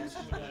for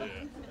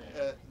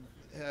the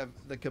Have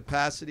the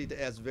capacity to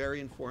ask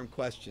very informed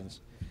questions,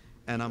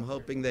 and I'm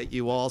hoping that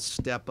you all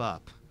step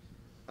up.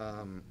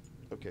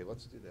 Okay,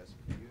 let's do this.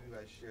 You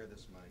guys share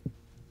this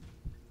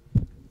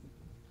mic.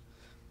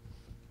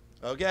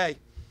 Okay.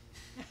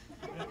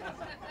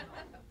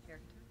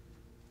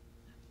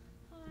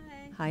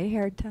 Hi,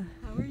 Herta.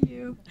 How are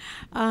you?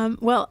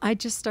 Well, I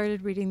just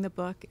started reading the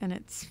book, and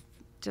it's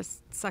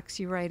just sucks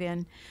you right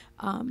in.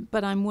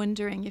 But I'm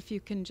wondering if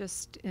you can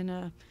just, in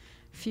a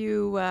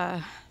few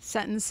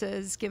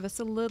sentences, give us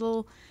a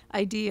little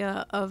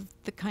idea of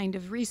the kind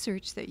of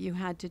research that you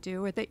had to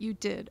do, or that you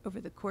did over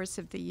the course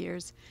of the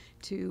years,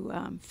 to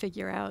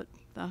figure out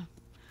the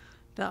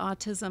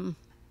autism,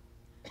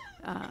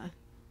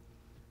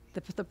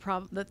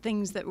 the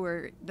things that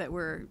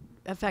were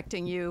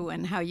affecting you,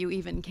 and how you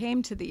even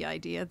came to the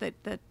idea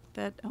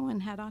that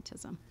Owen had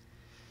autism.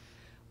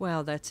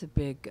 Well, that's a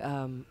big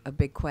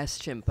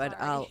question, but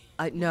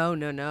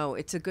no,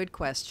 it's a good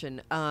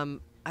question.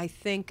 I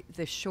think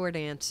the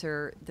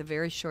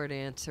very short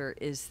answer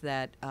is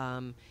that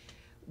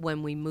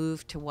when we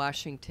moved to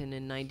Washington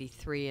in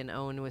 '93 and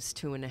Owen was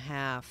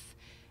 2.5,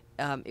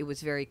 it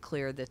was very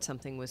clear that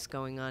something was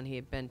going on. He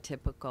had been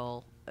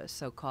typical,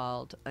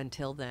 so-called,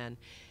 until then.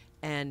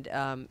 And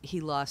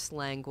he lost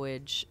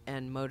language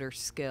and motor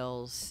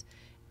skills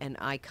and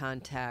eye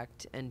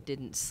contact, and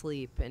didn't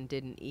sleep and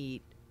didn't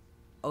eat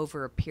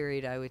over a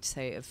period, I would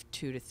say, of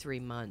 2 to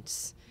 3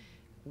 months,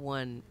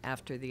 one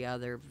after the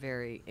other,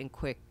 very in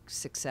quick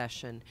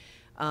succession.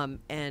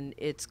 And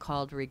it's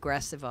called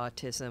regressive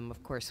autism.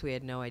 Of course, we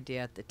had no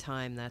idea at the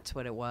time that's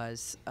what it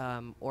was,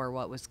 or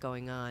what was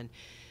going on.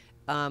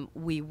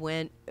 We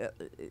went,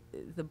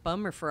 the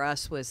bummer for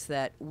us was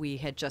that we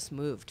had just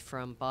moved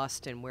from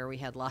Boston, where we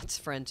had lots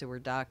of friends who were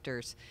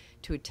doctors,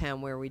 to a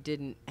town where we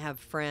didn't have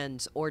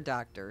friends or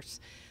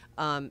doctors.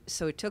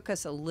 So it took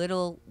us a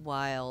little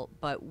while,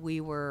 but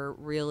we were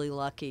really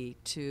lucky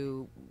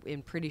to,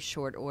 in pretty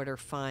short order,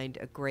 find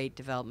a great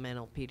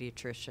developmental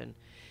pediatrician.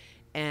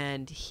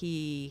 And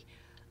he,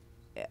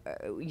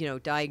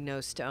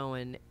 diagnosed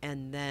Owen,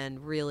 and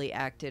then really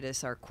acted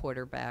as our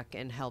quarterback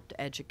and helped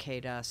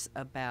educate us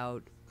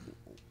about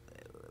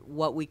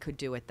what we could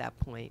do at that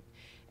point,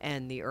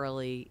 and the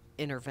early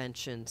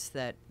interventions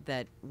that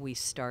we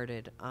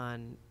started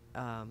on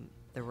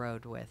the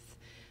road with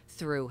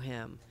through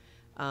him.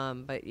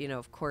 But,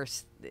 of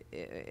course,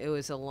 it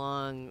was a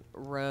long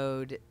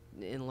road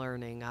in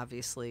learning,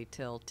 obviously,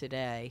 till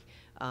today.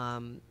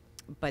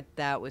 But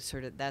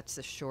that's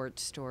the short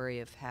story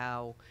of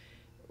how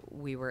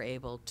we were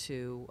able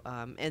to,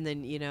 and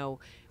then,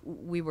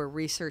 we were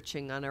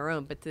researching on our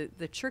own. But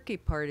the tricky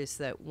part is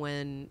that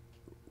when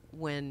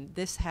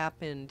this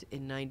happened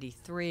in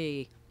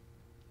 '93,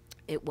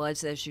 it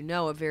was, as you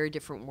know, a very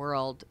different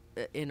world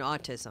in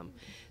autism.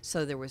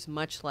 So there was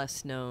much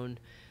less known.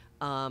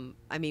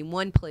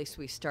 One place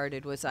we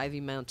started was Ivy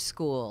Mount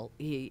School.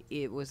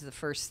 It was the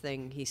first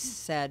thing he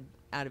said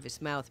out of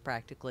his mouth,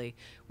 practically,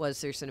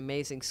 was there's an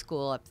amazing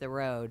school up the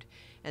road.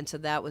 And so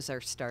that was our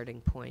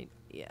starting point.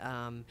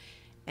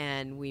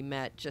 And we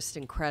met just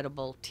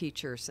incredible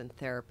teachers and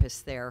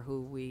therapists there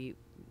who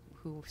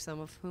some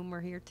of whom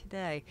are here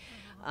today.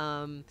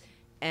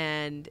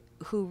 And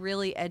who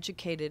really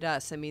educated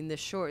us.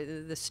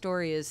 The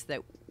story is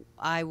that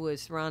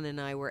Ron and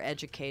I were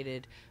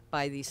educated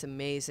by these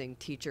amazing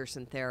teachers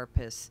and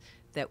therapists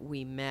that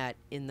we met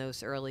in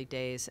those early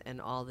days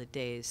and all the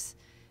days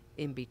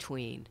in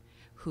between,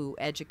 who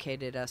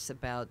educated us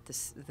about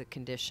the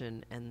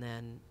condition, and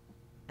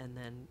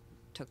then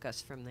took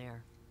us from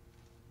there.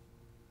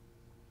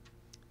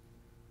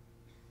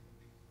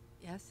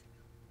 Yes?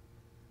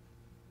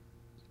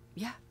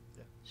 Yeah.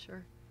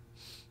 Sure.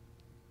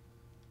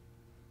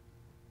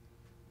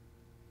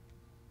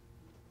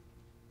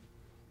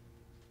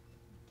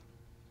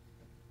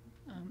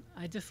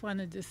 I just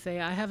wanted to say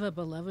I have a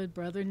beloved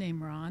brother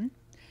named Ron,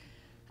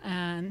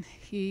 and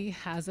he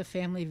has a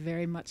family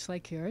very much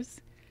like yours.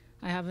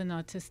 I have an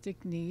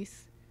autistic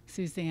niece,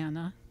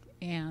 Susanna,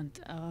 and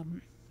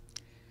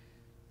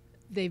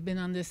they've been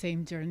on the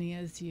same journey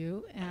as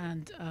you.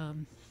 And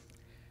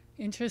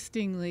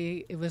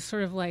interestingly, it was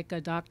sort of like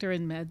a doctor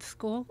in med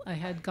school. I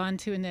had gone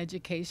to an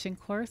education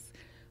course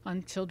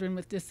on children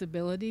with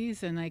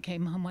disabilities, and I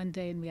came home one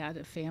day and we had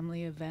a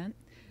family event.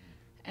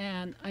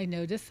 And I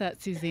noticed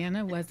that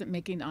Susanna wasn't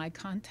making eye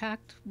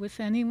contact with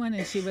anyone,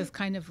 and she was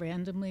kind of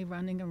randomly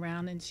running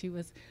around, and she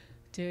was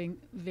doing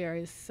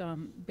various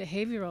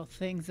behavioral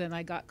things. And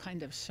I got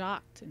kind of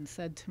shocked and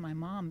said to my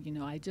mom, you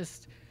know, I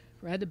just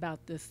read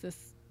about this.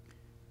 This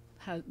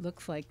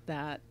looks like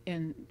that.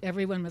 And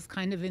everyone was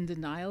kind of in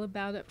denial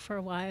about it for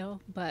a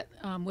while. But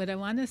what I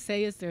want to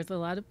say is there's a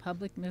lot of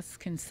public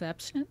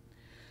misconception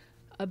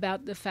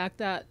about the fact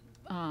that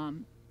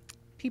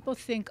people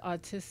think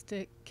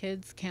autistic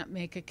kids can't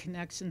make a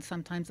connection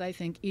sometimes, I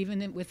think,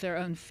 even with their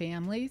own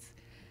families.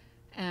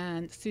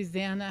 And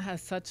Susanna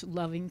has such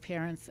loving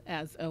parents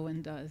as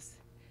Owen does.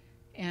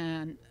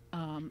 And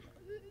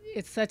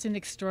it's such an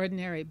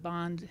extraordinary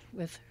bond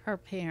with her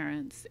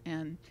parents.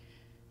 And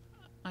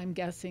I'm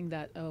guessing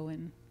that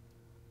Owen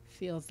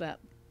feels that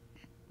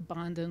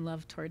bond and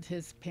love towards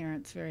his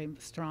parents very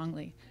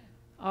strongly.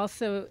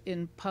 Also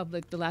in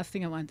public, the last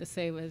thing I wanted to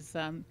say was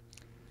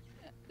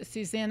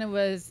Susanna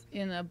was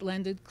in a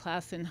blended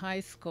class in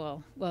high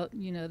school. Well,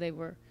 you know, they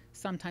were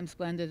sometimes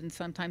blended and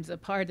sometimes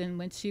apart. And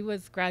when she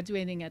was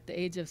graduating at the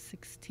age of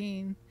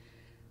 16,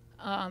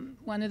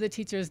 one of the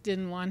teachers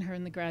didn't want her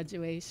in the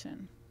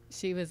graduation.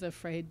 She was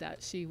afraid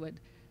that she would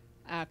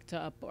act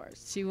up, or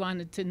she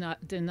wanted to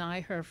not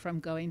deny her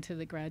from going to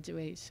the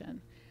graduation.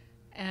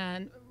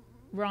 And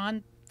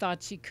Ron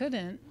thought she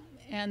couldn't.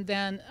 And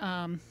then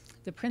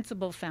the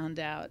principal found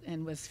out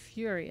and was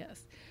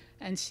furious.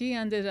 And she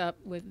ended up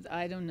with,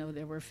 I don't know,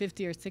 there were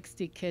 50 or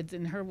 60 kids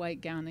in her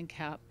white gown and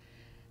cap.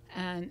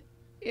 And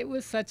it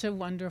was such a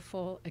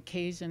wonderful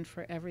occasion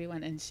for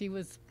everyone. And she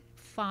was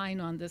fine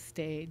on the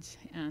stage.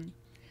 And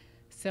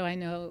so I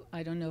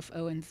don't know if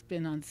Owen's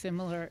been on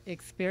similar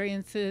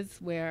experiences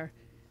where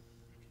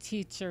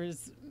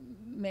teachers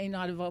may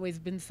not have always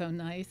been so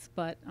nice,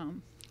 but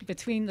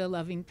between the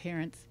loving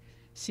parents,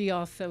 she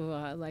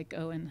also, like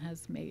Owen,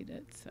 has made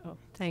it. So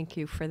Thank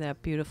you for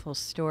that beautiful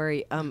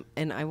story.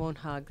 And I won't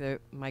hog the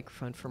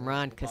microphone from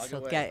Ron because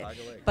he'll get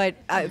it. But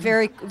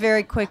very,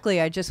 very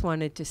quickly, I just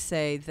wanted to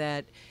say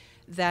that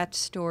that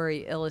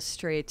story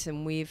illustrates,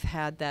 and we've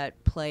had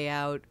that play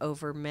out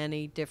over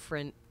many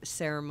different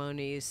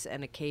ceremonies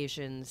and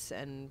occasions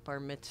and bar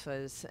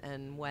mitzvahs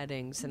and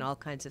weddings and all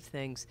kinds of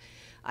things.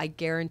 I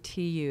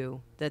guarantee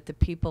you that the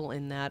people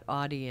in that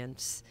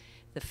audience,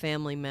 the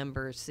family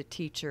members, the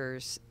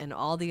teachers, and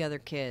all the other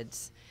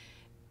kids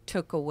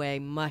took away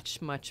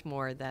much, much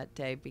more that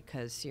day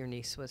because your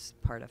niece was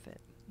part of it.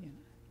 yeah.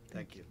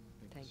 Thank you.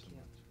 Thank you.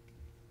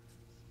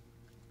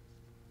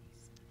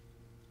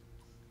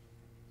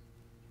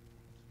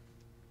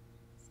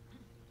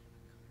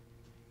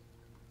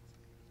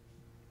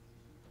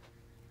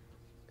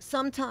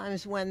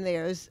 Sometimes when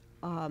there's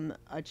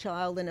a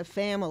child in a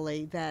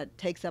family that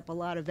takes up a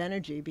lot of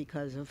energy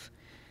because of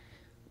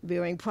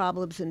varying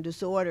problems and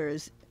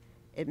disorders,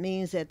 it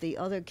means that the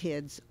other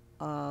kids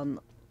kind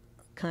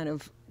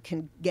of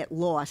can get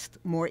lost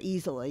more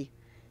easily.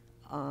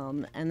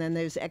 And then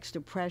there's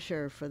extra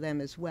pressure for them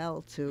as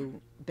well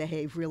to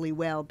behave really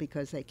well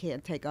because they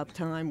can't take up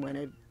time when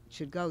it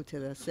should go to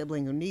the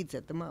sibling who needs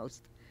it the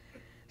most.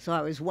 So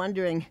I was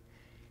wondering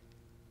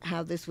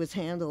how this was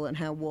handled and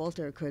how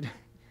Walter could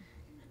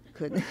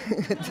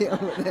deal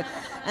with it,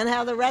 and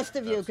how the rest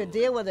of you could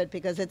deal with it,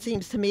 because it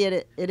seems to me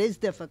it is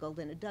difficult,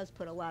 and it does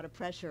put a lot of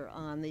pressure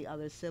on the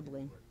other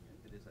sibling.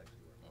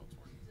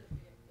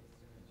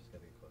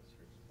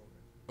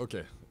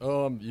 Okay.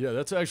 Yeah,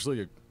 it's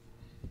actually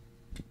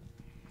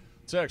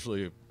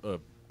a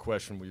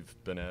question we've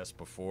been asked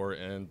before,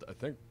 and I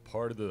think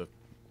part of the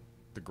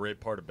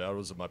great part about it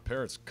was that my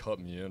parents cut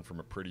me in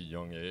from a pretty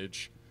young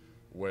age,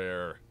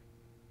 where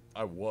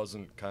I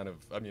wasn't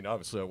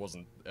obviously I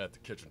wasn't at the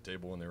kitchen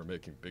table when they were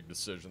making big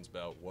decisions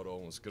about what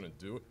Owen was going to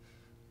do,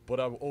 but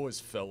I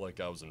always felt like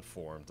I was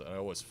informed, and I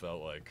always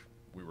felt like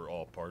we were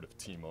all part of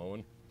Team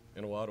Owen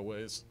in a lot of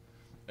ways.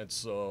 And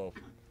so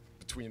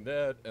between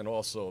that and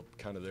also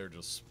kind of they're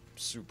just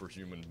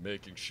superhuman,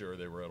 making sure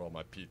they were at all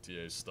my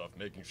PTA stuff,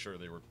 making sure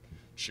they were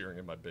cheering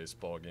at my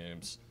baseball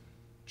games,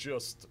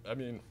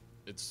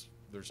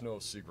 there's no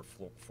secret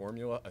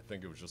formula. I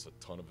think it was just a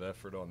ton of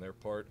effort on their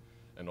part.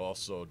 And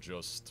also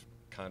just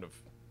kind of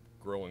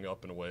growing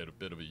up in a way at a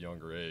bit of a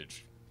younger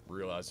age,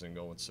 realizing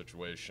Owen's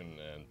situation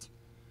and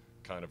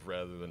kind of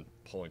rather than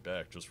pulling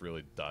back, just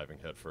really diving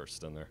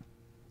headfirst in there.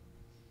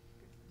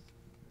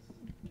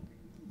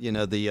 You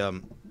know,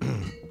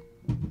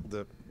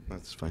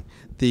 that's fine.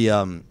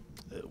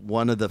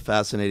 One of the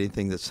fascinating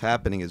things that's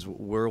happening is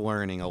we're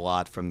learning a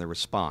lot from the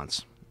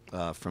response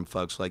from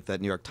folks. Like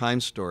that New York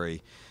Times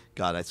story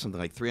got something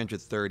like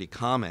 330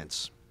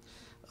 comments,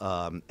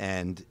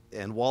 and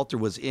Walter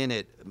was in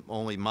it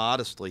only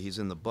modestly. He's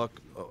in the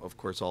book, of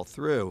course, all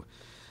through,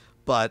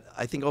 but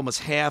I think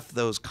almost half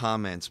those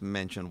comments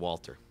mention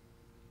Walter,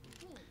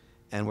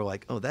 and we're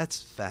like, oh,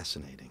 that's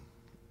fascinating,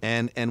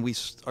 and we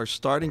are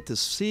starting to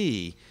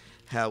see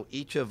how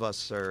each of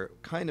us are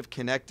kind of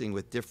connecting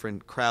with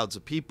different crowds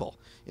of people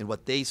in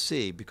what they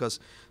see, because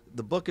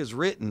the book is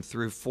written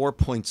through 4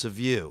 points of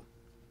view,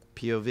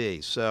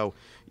 POV. So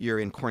you're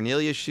in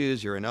Cornelia's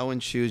shoes, you're in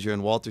Owen's shoes, you're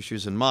in Walter's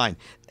shoes, and mine.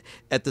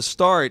 At the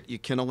start, you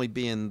can only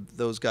be in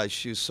those guys'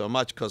 shoes so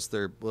much because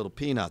they're little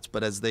peanuts.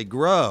 But as they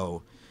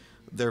grow,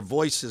 their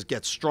voices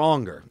get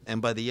stronger.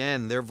 And by the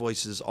end, their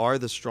voices are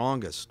the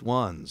strongest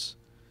ones.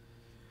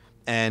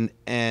 And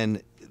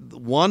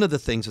one of the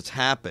things that's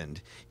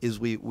happened is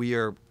we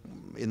are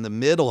in the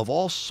middle of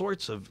all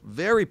sorts of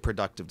very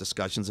productive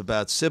discussions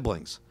about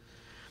siblings.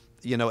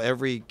 You know,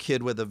 every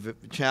kid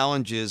with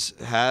challenges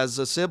has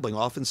a sibling,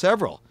 often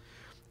several.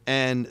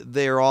 And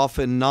they're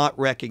often not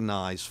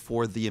recognized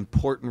for the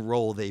important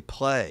role they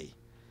play.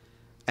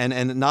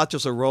 And not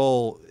just a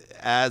role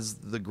as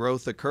the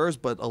growth occurs,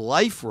 but a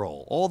life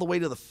role all the way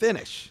to the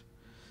finish.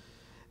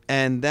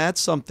 And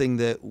that's something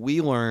that we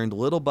learned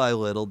little by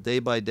little, day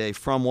by day,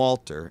 from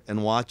Walter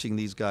and watching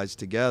these guys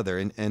together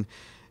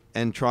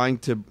and trying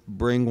to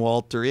bring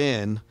Walter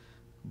in.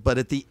 But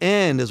at the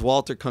end, as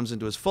Walter comes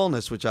into his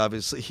fullness, which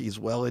obviously he's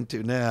well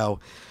into now,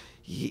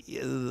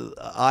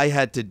 I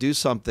had to do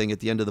something at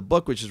the end of the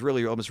book, which is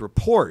really almost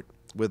report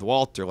with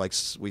Walter. Like,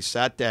 we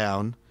sat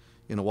down.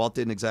 You know, Walt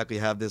didn't exactly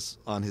have this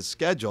on his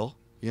schedule,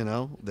 you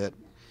know, that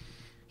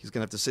he's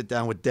going to have to sit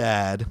down with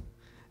Dad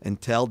and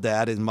tell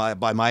Dad,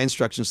 by my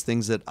instructions,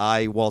 things that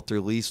I,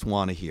 Walter, least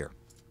want to hear.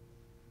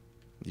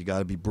 You got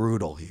to be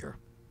brutal here,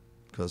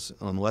 because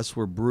unless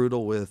we're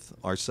brutal with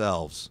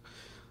ourselves,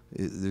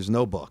 there's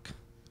no book.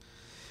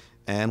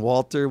 And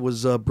Walter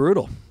was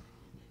brutal,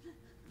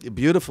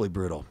 beautifully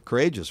brutal,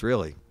 courageous,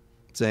 really,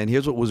 saying,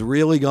 here's what was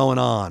really going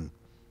on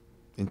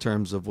in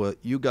terms of what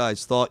you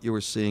guys thought you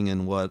were seeing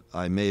and what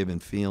I may have been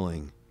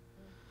feeling.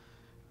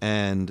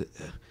 And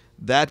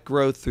that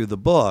growth through the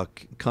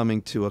book,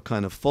 coming to a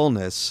kind of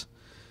fullness,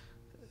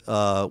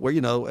 where,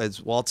 you know,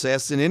 as Walt's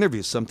asked in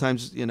interviews,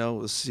 sometimes, you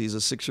know, he's a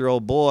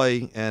 6-year-old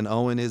boy and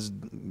Owen is,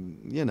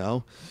 you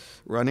know,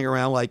 running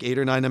around like 8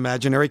 or 9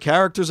 imaginary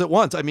characters at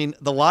once. I mean,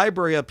 the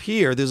library up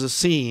here, there's a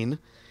scene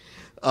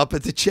up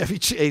at the Chevy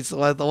Chase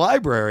at the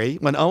library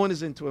when Owen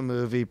is into a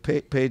movie,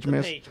 Page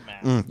Master.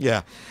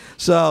 Yeah.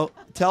 So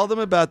tell them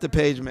about the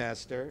Page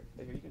Master.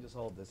 Here, you can just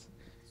hold this.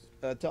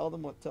 Tell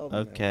them.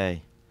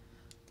 Okay.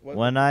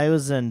 When I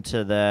was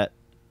into that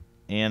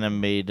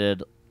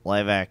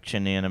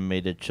live-action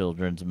animated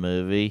children's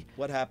movie,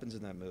 what happens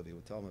in that movie?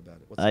 Well, tell them about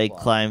it. What's I the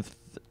plot? climbed.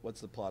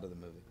 What's the plot of the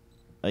movie?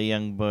 A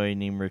young boy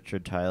named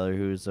Richard Tyler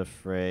who is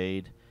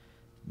afraid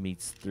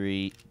meets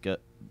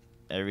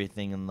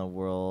everything in the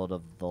world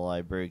of the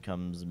library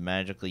comes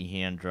magically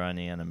hand-drawn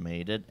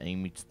animated, and he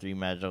meets 3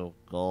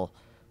 magical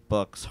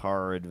books: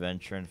 horror,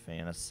 adventure, and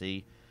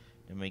fantasy,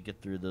 to make it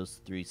through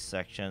those 3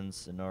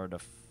 sections in order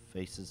to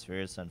face his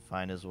fears and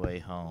find his way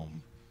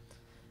home.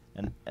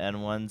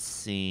 And one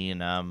scene,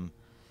 when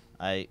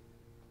I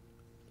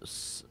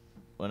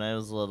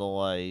was little,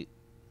 I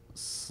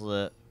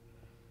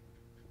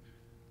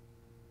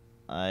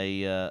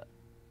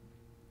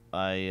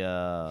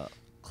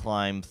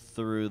climbed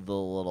through the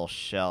little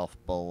shelf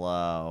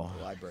below.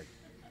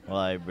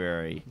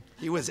 Library.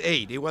 He was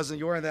 8. He wasn't.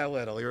 You weren't that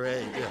little. You were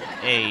 8.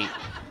 Yeah. 8.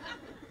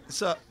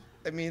 So,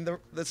 I mean,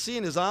 the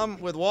scene is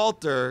I'm with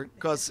Walter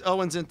because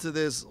Owen's into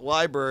this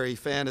library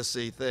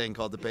fantasy thing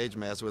called the Page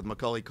Master with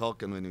Macaulay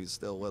Culkin when he was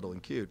still little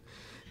and cute,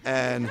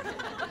 and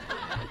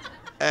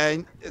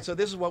so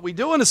this is what we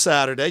do on a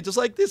Saturday, just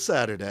like this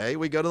Saturday.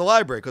 We go to the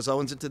library because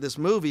Owen's into this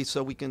movie,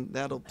 so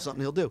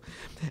something he'll do,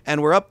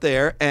 and we're up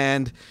there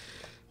and.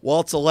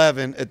 Walt's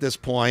 11 at this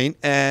point,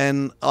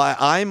 and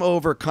I'm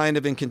over kind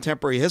of in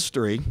contemporary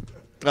history.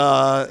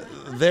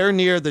 They're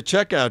near the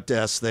checkout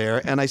desk there,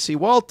 and I see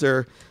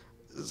Walter's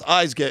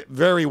eyes get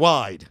very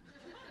wide.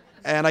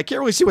 And I can't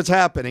really see what's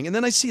happening. And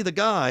then I see the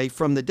guy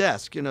from the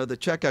desk, you know, the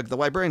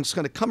librarian, just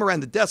kind of come around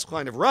the desk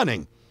kind of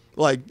running.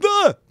 Like,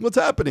 what's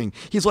happening?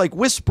 He's like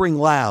whispering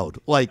loud.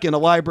 Like in a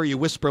library, you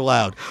whisper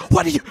loud.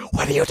 What are you doing?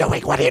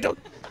 What are you doing?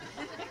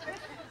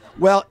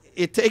 Well,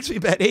 it takes me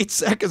about 8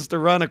 seconds to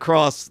run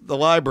across the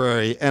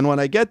library, and when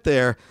I get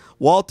there,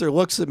 Walter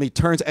looks at me,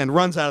 turns, and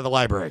runs out of the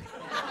library.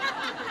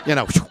 You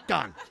know,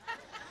 gone.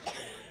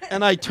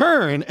 And I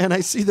turn, and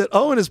I see that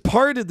Owen has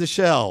parted the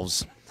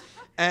shelves,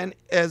 And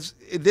as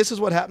this is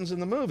what happens in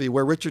the movie,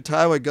 where Richard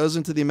Tyler goes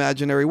into the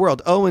imaginary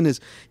world. Owen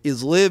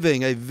is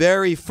living a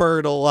very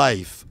fertile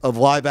life of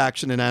live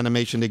action and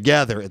animation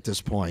together at this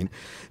point.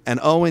 And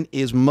Owen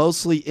is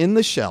mostly in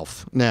the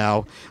shelf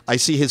now. I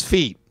see his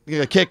feet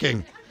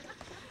kicking.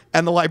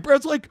 And the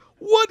librarian's like,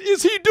 what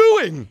is he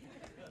doing?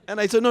 And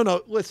I said,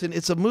 no, listen,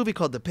 it's a movie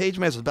called The Page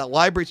Master. It's about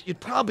libraries.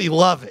 You'd probably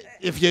love it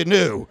if you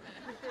knew.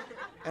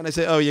 And I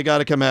said, oh, you got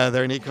to come out of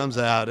there. And he comes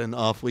out, and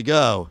off we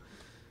go.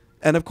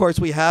 And, of course,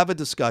 we have a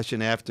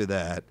discussion after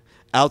that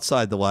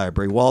outside the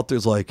library.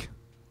 Walter's like,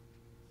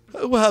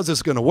 well, how's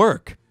this going to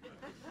work?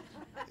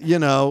 You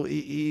know,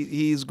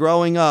 he's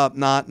growing up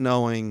not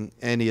knowing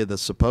any of the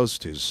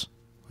supposed tos,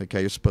 like how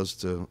you're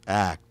supposed to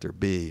act or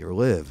be or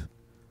live.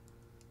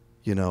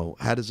 You know,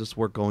 how does this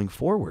work going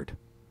forward?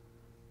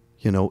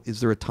 You know, is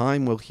there a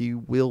time where he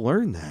will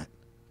learn that?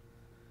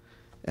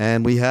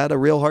 And we had a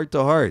real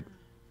heart-to-heart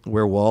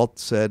where Walt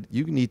said,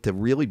 you need to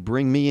really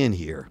bring me in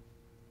here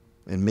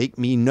and make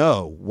me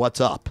know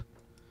what's up.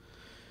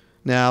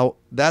 Now,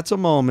 that's a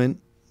moment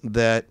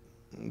that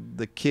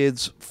the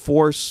kids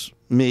force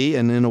me,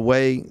 and in a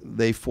way,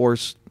 they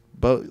force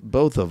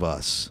both of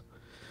us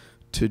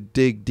to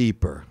dig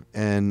deeper.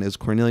 And as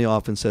Cornelia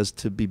often says,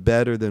 to be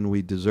better than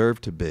we deserve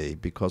to be,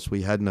 because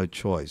we had no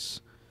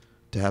choice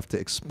to have to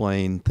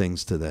explain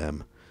things to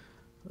them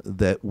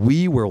that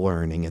we were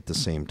learning at the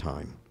same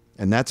time.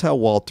 And that's how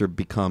Walter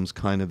becomes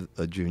kind of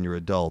a junior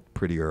adult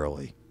pretty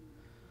early.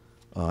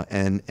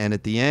 And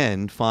at the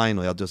end,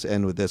 finally, I'll just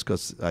end with this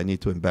because I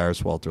need to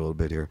embarrass Walter a little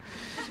bit here,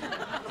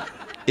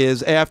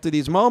 is after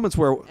these moments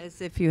where...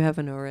 As if you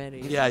haven't already.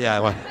 Yeah.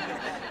 Well,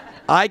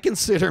 I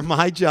consider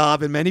my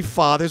job, and many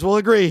fathers will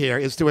agree here,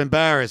 is to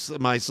embarrass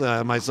my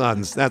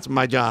sons. That's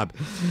my job.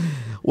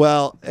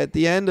 Well, at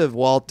the end of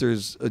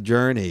Walter's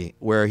journey,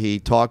 where he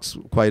talks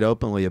quite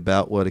openly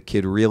about what a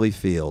kid really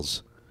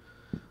feels,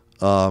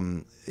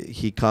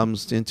 he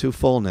comes into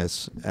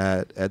fullness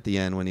at the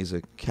end when he's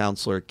a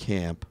counselor at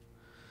camp.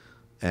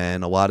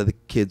 And a lot of the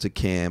kids at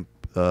camp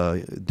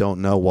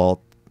don't know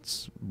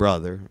Walt's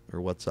brother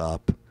or what's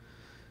up.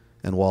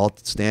 And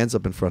Walt stands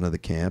up in front of the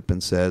camp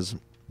and says,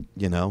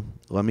 you know,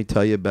 let me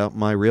tell you about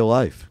my real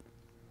life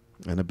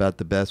and about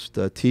the best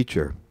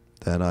teacher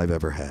that I've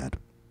ever had.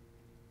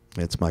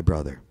 It's my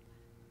brother.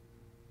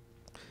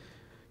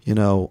 You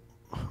know,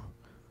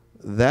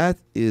 that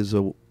is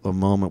a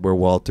moment where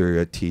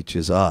Walter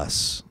teaches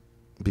us,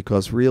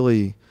 because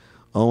really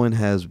Owen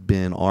has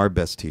been our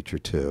best teacher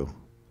too.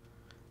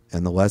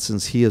 And the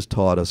lessons he has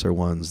taught us are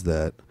ones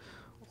that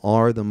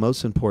are the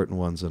most important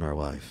ones in our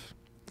life,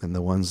 and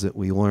the ones that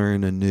we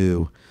learn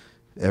anew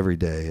every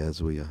day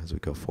as we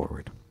go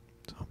forward.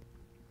 So,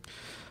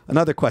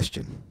 another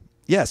question.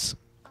 Yes.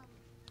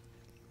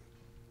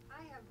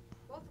 I have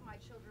both of my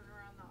children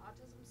are on the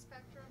autism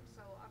spectrum,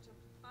 so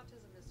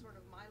autism is sort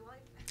of my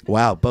life.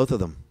 Wow, both of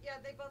them. Yeah,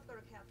 they both go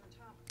to Catherine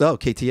Thomas. Oh,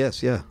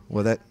 KTS, yeah.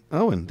 Well, that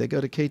Owen, they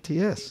go to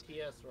KTS.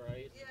 KTS,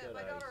 right? Yeah,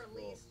 my daughter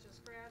Elise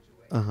just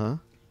graduated. Uh-huh.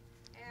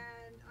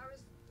 And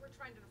we're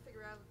trying to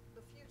figure out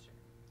the future.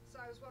 So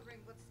I was wondering,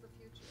 what's the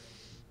future?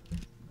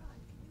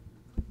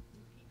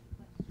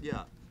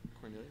 Yeah.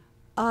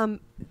 Cornelia?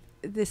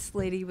 This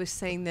lady was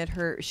saying that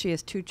she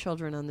has 2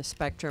 children on the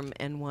spectrum,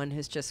 and one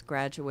has just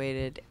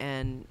graduated,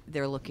 and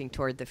they're looking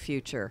toward the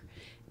future.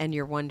 And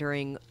you're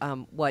wondering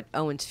what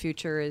Owen's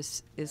future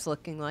is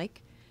looking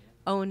like.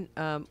 Owen,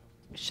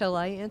 shall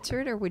I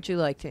answer it, or would you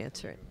like to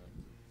answer it?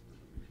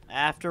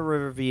 After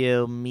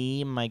Riverview,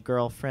 me, my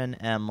girlfriend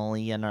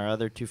Emily, and our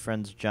other 2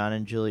 friends, John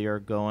and Julie, are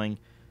going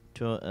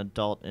to an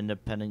adult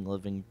independent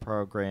living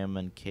program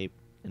in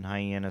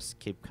Hyannis,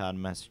 Cape Cod,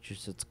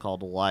 Massachusetts,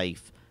 called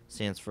Life.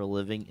 Stands for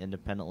Living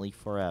Independently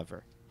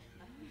Forever.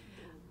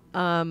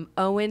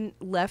 Owen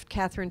left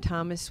Catherine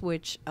Thomas,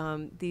 which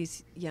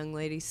these young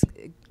ladies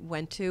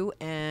went to,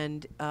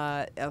 and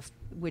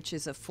which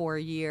is a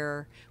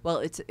 4-year. Well,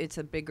 it's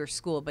a bigger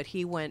school, but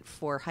he went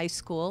for high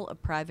school, a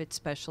private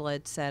special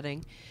ed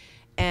setting,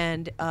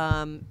 and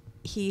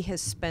he has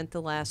spent the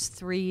last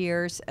 3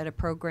 years at a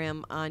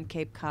program on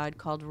Cape Cod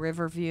called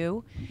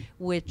Riverview,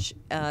 which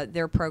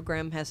their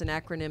program has an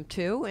acronym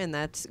too, and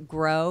that's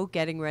GROW,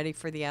 Getting Ready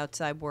for the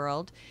Outside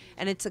World.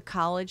 And it's a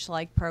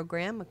college-like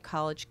program, a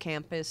college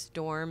campus,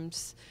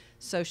 dorms,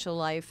 social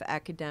life,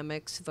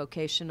 academics,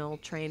 vocational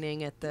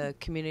training at the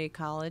community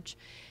college.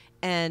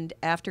 And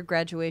after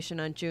graduation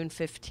on June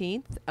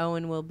 15th,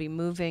 Owen will be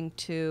moving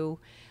to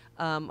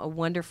a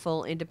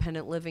wonderful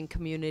independent living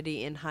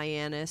community in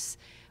Hyannis,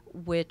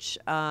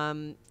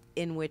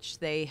 in which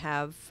they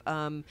have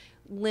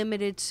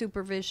limited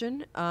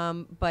supervision,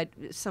 but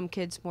some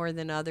kids more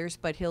than others.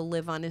 But he'll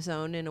live on his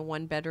own in a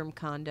 1-bedroom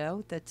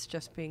condo that's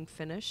just being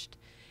finished,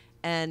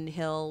 and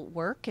he'll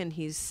work. And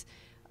he's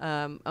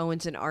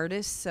Owen's an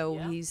artist, so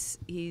he's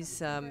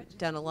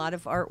done a lot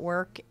of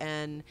artwork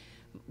and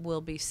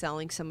will be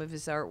selling some of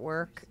his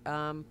artwork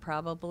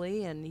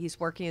probably. And he's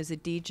working as a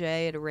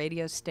DJ at a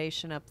radio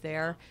station up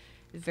there.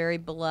 Very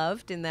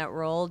beloved in that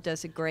role,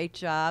 does a great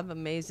job,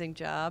 amazing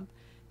job.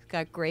 He's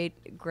got great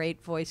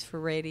voice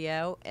for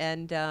radio,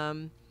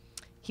 and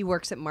he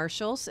works at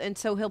Marshall's, and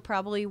so he'll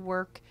probably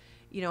work,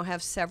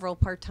 have several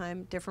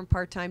different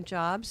part-time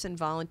jobs and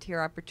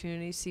volunteer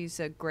opportunities. He's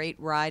a great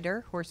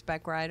rider,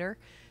 horseback rider,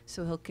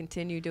 so he'll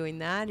continue doing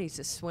that. He's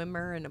a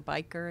swimmer and a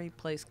biker. He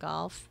plays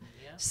golf.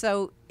 Yeah.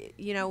 So,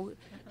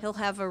 he'll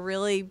have a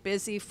really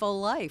busy, full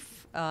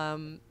life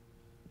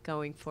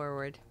going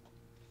forward.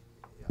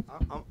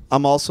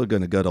 I'm also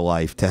going to go to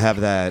Life to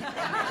have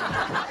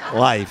that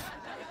life.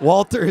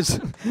 Walter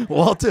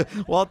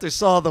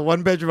saw the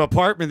one-bedroom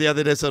apartment the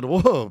other day and said,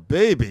 "Whoa,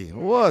 baby,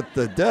 what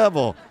the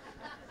devil?"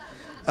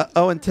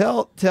 And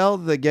tell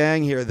the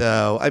gang here,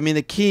 though, I mean,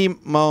 the key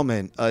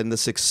moment in the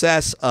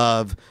success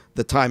of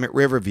the time at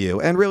Riverview,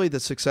 and really the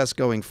success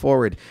going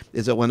forward,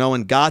 is that when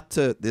Owen got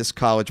to this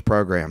college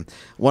program,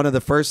 one of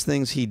the first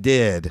things he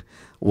did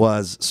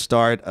was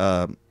start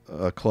a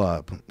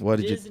club. What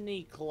did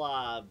Disney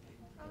Club.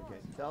 Okay,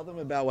 tell them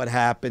about what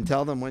happened.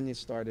 Tell them when you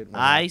started.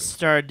 I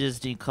started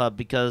Disney Club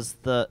because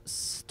the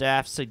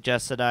staff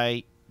suggested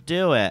I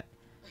do it.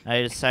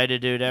 I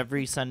decided to do it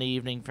every Sunday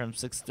evening from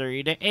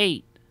 6:30 to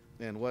 8.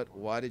 And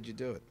why did you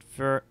do it?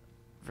 For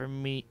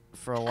me,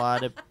 for a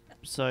lot of,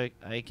 so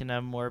I can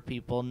have more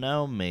people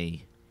know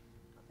me.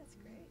 That's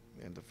great.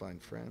 And to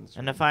find friends.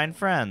 And to find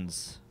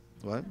friends.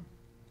 What?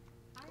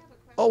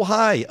 Oh,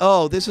 hi.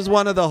 Oh, this is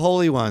one of the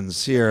holy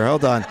ones here.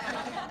 Hold on.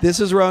 This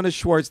is Rona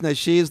Schwartz. Now,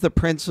 she is the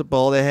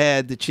principal, the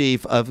head, the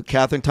chief of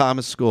Catherine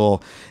Thomas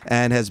School,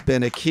 and has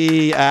been a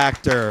key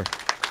actor.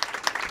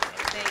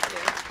 Thank you.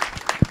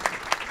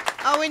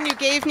 Owen, you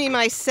gave me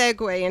my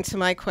segue into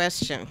my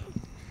question.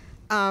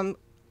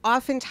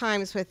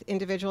 Oftentimes with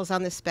individuals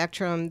on the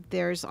spectrum,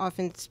 there's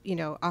often,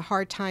 a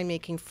hard time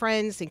making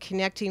friends and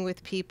connecting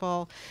with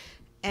people,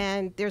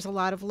 and there's a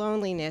lot of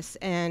loneliness.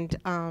 And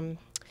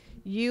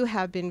you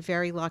have been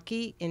very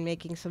lucky in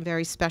making some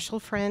very special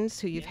friends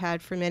who you've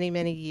had for many,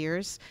 many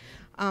years.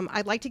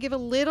 I'd like to give a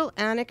little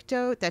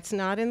anecdote that's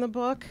not in the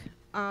book.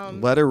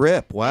 Let her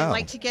rip. Wow. I'd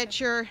like to get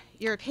your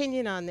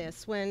opinion on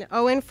this. When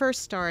Owen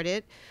first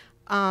started,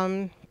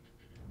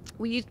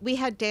 we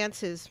had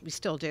dances, we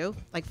still do,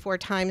 like 4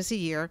 times a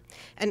year,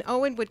 and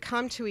Owen would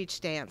come to each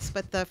dance,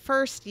 but the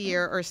first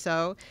year or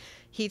so,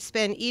 he'd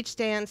spend each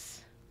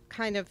dance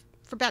kind of,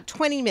 for about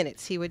 20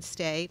 minutes he would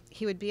stay.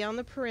 He would be on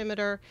the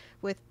perimeter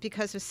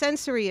because of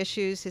sensory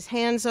issues, his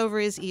hands over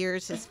his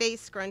ears, his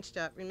face scrunched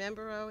up.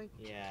 Remember, Owen?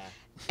 Yeah.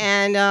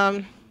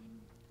 And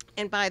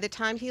by the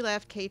time he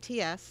left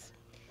KTS,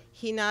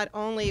 he not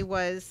only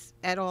was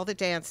at all the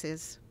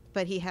dances,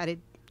 but he had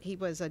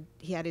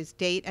his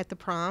date at the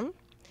prom.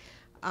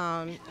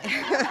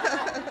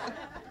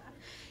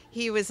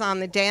 He was on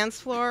the dance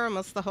floor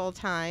almost the whole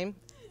time.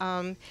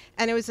 And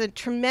it was a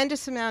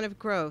tremendous amount of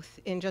growth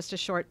in just a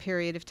short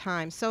period of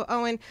time. So,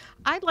 Owen,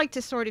 I'd like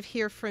to sort of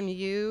hear from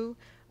you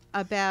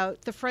about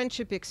the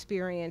friendship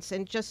experience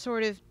and just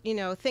sort of,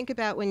 think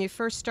about when you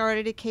first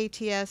started at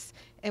KTS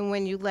and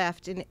when you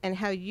left and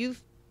how you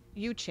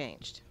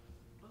changed.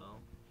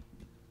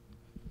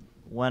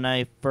 When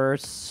I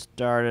first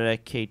started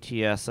at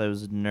KTS, I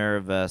was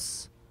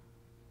nervous.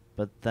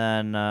 But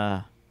then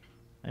I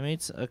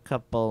made a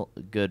couple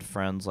good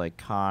friends like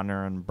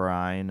Connor and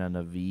Brian and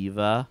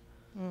Aviva.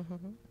 Mm-hmm.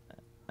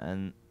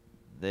 And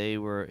they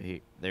were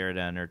there to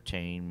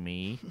entertain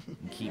me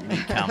and keep me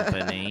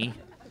company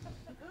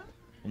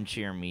and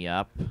cheer me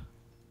up.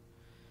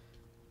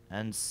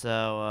 And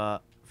so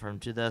from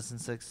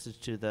 2006 to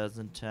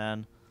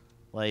 2010,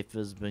 life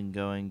has been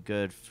going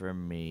good for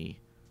me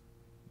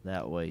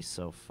that way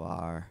so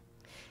far.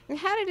 And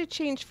how did it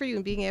change for you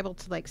in being able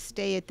to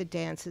stay at the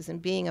dances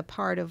and being a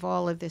part of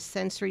all of this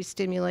sensory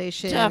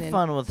stimulation? To have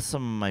fun with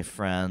some of my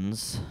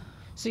friends.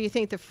 So you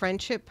think the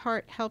friendship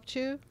part helped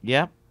you?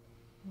 Yep.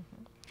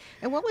 Mm-hmm.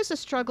 And what was the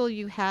struggle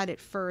you had at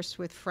first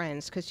with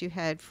friends? Because you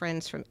had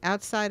friends from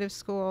outside of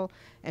school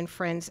and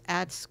friends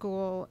at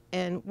school.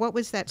 And what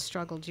was that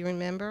struggle? Do you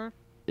remember?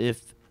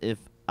 If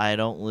I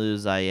don't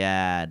lose, I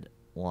add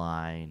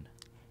line.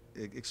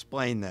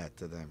 Explain that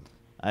to them.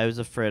 I was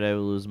afraid I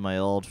would lose my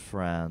old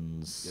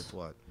friends. Guess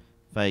what?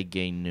 If I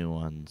gain new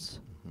ones.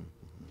 Mm-hmm.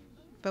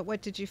 But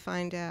what did you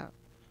find out?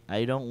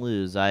 I don't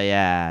lose, I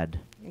add.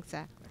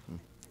 Exactly.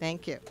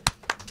 Thank you.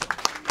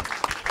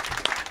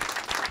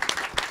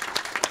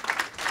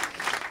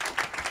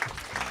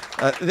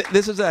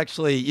 This is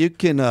actually, you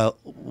can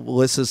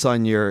list this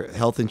on your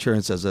health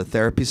insurance as a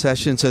therapy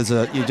session.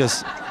 So you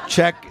just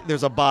check,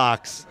 there's a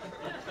box,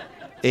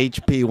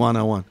 HP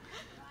 101.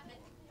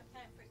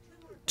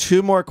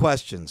 2 more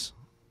questions.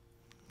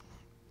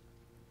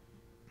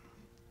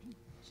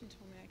 She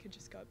told me I could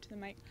just go up to the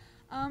mic.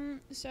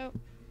 So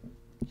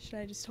should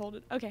I just hold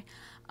it? Okay.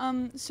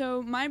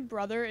 So my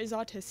brother is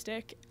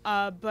autistic,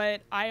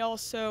 but I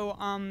also,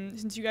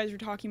 since you guys were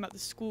talking about the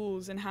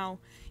schools and how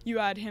you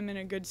had him in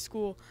a good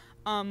school,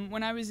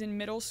 when I was in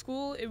middle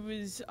school, it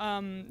was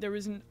there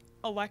was an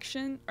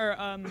election or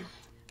an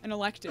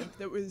elective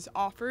that was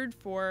offered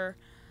for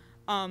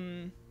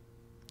the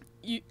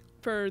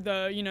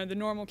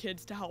normal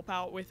kids to help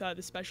out with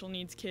the special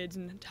needs kids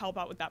and to help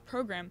out with that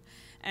program,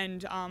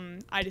 and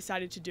I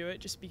decided to do it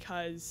just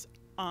because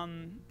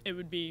it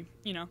would be,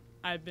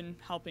 I've been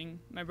helping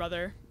my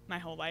brother my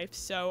whole life.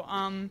 So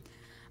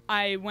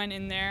I went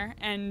in there,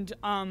 and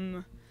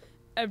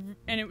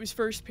it was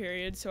first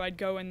period, so I'd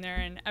go in there,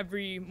 and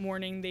every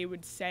morning they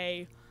would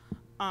say,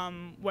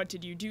 what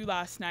did you do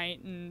last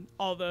night? And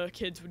all the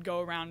kids would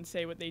go around and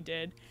say what they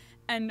did.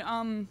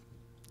 And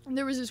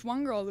there was this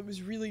one girl that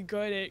was really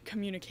good at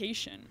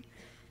communication.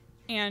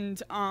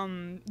 And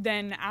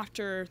then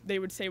after they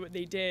would say what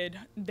they did,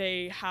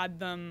 they had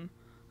them,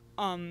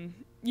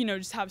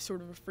 just have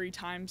sort of a free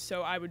time.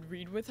 So I would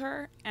read with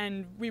her,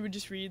 and we would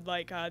just read,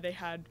 like, they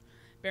had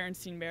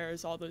Berenstain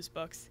Bears, all those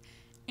books.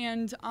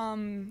 And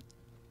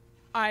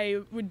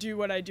I would do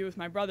what I do with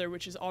my brother,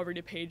 which is I'll read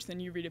a page, then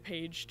you read a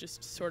page,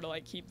 just to sort of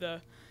like keep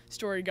the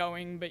story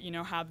going, but,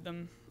 have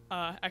them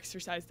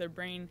exercise their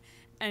brain.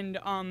 And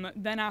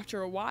then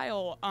after a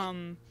while,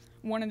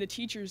 one of the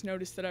teachers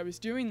noticed that I was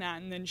doing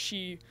that, and then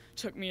she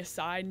took me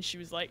aside and she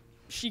was like,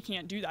 she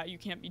can't do that. You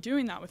can't be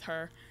doing that with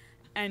her.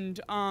 And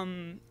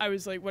I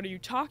was like, what are you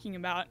talking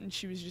about? And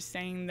she was just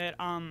saying that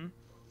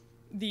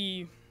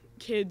the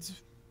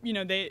kids,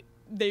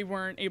 they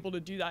weren't able to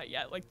do that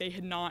yet. Like, they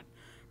had not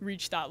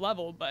reached that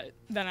level. But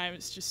then I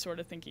was just sort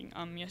of thinking,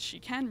 yes, she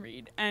can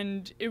read.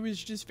 And it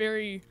was just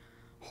very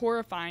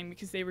horrifying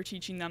because they were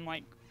teaching them,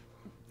 like,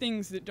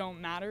 things that don't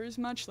matter as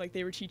much. Like,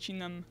 they were teaching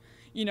them,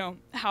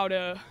 how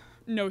to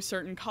know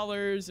certain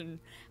colors and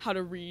how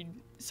to read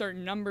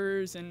certain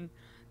numbers, and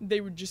they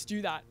would just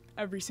do that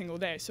every single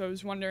day. So I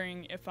was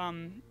wondering if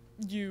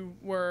you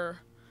were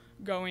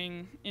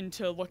going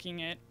into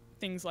looking at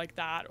things like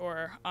that,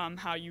 or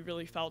how you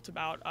really felt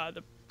about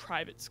the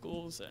private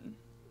schools and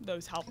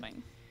those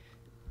helping.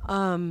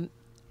 I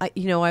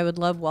would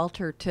love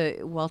Walter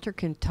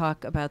can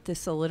talk about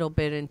this a little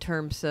bit in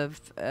terms of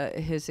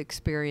his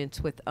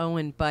experience with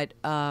Owen, but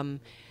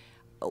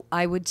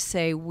I would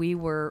say we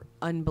were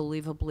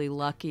unbelievably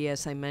lucky,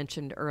 as I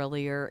mentioned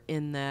earlier,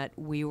 in that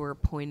we were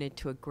appointed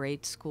to a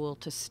great school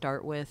to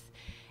start with.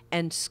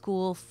 And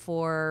school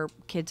for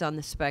kids on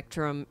the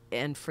spectrum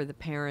and for the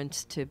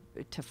parents to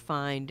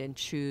find and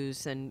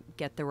choose and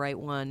get the right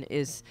one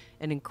is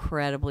an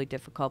incredibly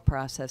difficult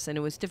process. And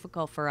it was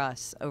difficult for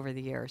us over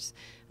the years.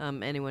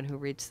 Anyone who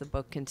reads the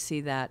book can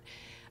see that.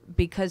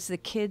 Because the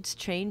kids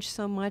change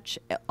so much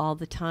all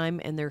the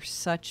time, and there's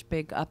such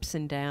big ups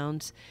and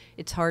downs,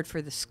 it's hard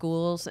for the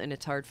schools and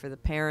it's hard for the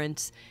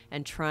parents,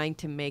 and trying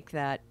to make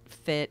that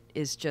fit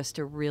is just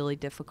a really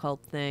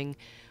difficult thing.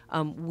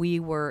 We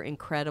were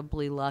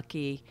incredibly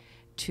lucky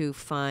to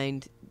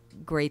find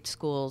great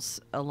schools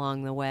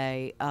along the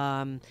way,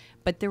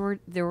 but there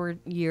were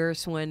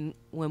years when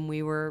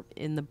we were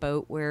in the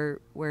boat where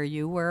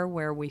you were,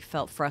 where we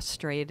felt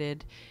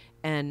frustrated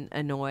and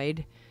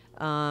annoyed.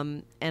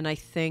 And I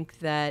think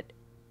that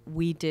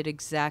we did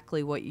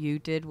exactly what you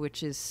did,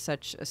 which is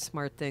such a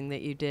smart thing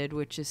that you did,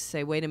 which is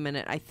say, wait a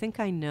minute, I think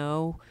I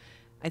know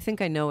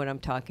what I'm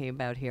talking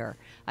about here.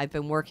 I've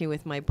been working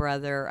with my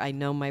brother. I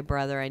know my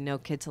brother. I know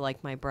kids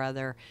like my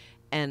brother.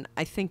 And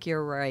I think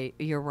you're right.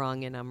 You're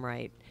wrong and I'm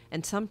right.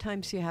 And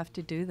sometimes you have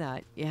to do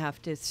that. You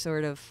have to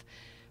sort of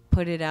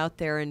put it out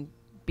there and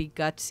be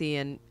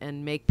gutsy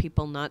and make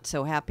people not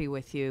so happy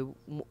with you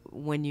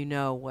when you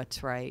know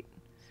what's right.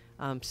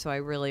 So I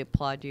really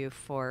applaud you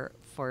for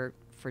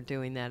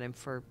doing that and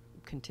for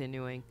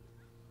continuing.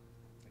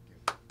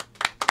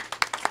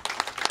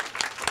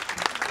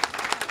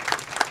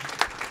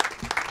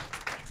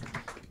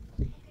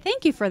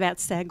 Thank you for that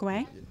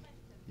segue.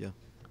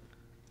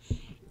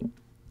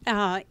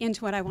 Yeah.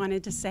 Into what I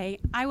wanted to say.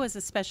 I was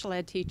a special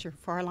ed teacher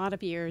for a lot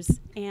of years,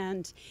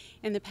 and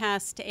in the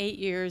past 8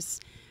 years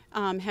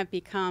have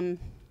become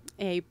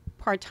a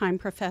part-time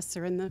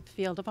professor in the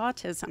field of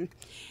autism,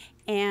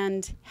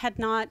 and had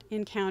not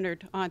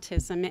encountered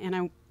autism. And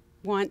I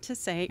want to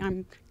say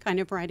I'm kind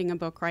of writing a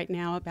book right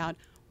now about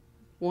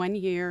 1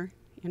 year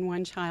in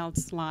one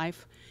child's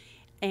life,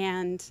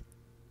 and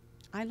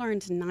I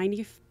learned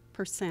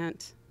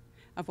 90%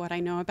 of what I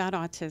know about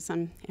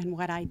autism and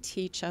what I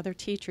teach other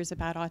teachers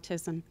about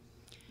autism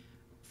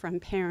from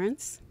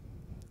parents,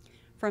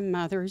 from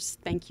mothers.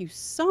 Thank you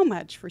so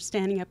much for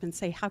standing up and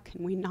say, how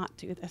can we not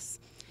do this?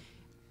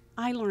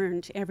 I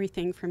learned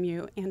everything from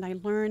you, and I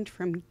learned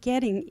from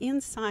getting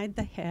inside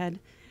the head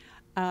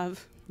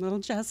of little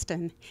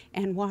Justin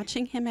and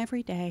watching him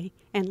every day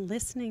and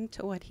listening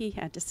to what he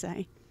had to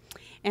say.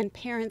 And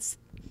parents,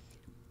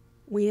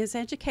 we as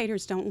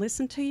educators don't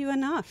listen to you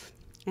enough,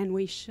 and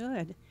we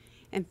should.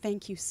 And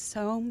thank you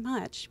so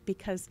much,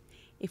 because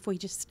if we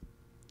just,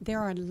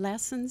 there are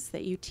lessons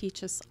that you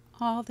teach us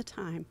all the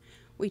time.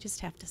 We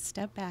just have to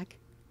step back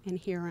and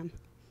hear them.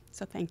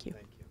 So thank you.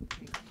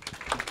 Thank you.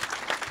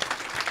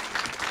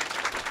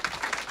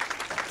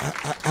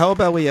 How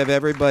about we have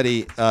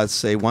everybody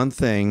say one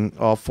thing,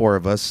 all four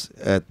of us,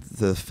 at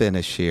the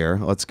finish here.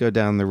 Let's go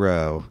down the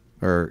row.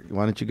 Or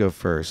why don't you go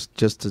first,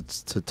 just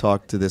to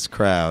talk to this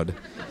crowd.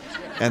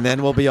 And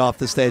then we'll be off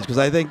the stage, because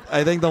I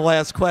think the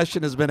last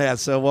question has been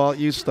asked. So, Walt,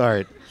 you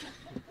start.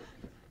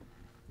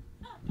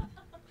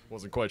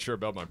 Wasn't quite sure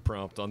about my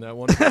prompt on that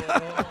one.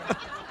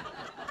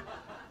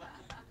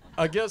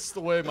 I guess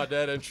the way my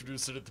dad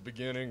introduced it at the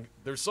beginning,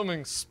 there's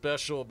something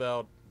special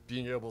about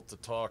being able to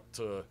talk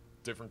to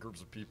different groups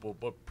of people,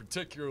 but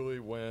particularly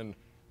when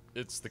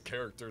it's the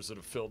characters that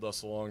have filled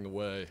us along the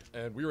way.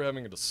 And we were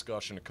having a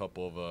discussion a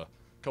couple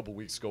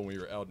weeks ago when we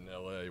were out in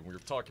LA, and we were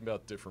talking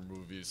about different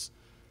movies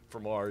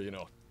from our,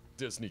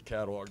 Disney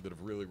catalog that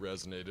have really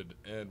resonated,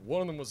 and one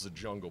of them was The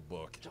Jungle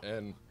Book.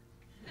 And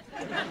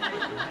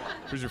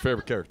who's your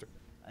favorite character?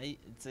 I'd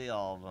say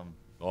all of them.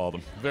 All of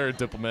them. Very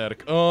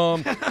diplomatic.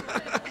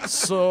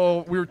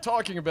 So we were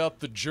talking about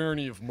the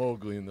journey of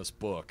Mowgli in this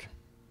book,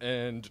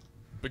 and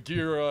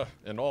Bagheera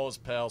and all his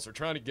pals are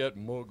trying to get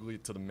Mowgli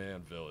to the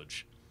Man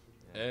Village.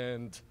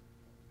 And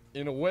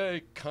in a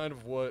way, kind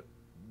of what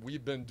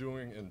we've been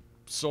doing and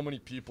so many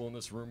people in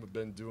this room have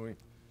been doing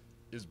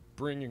is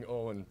bringing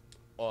Owen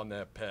on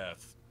that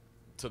path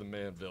to the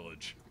Man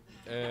Village.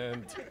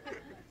 And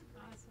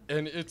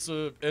it's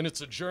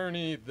a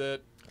journey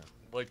that,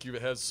 like, you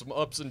has some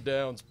ups and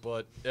downs,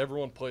 but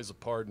everyone plays a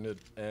part in it.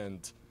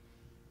 And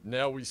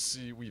now we've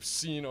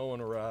seen Owen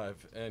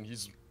arrive, and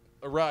he's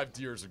arrived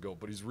years ago,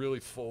 but he's really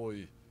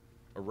fully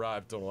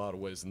arrived in a lot of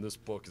ways. And this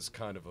book is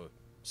kind of a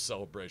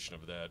celebration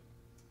of that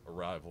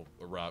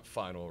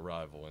final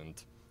arrival.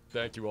 And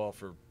thank you all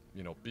for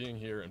being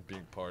here and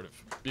being part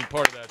of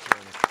that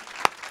journey.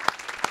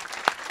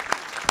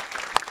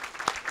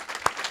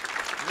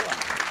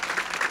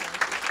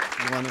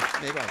 You want to?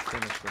 Maybe I'll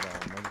finish with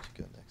Why don't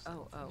you go next?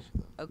 Oh,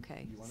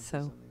 okay. You want to say So,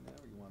 something now,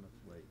 or you want to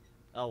wait?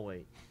 I'll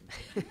wait.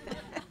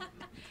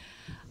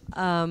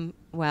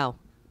 wow,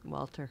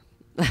 Walter,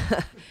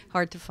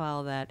 hard to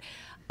follow that.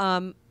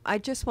 I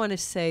just want to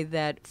say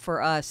that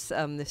for us,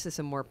 this is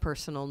a more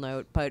personal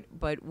note, but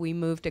we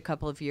moved a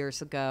couple of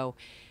years ago,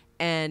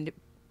 and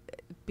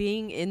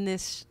being in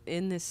this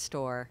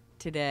store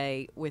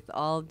today with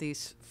all of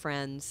these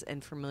friends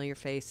and familiar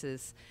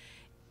faces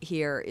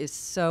here is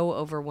so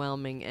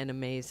overwhelming and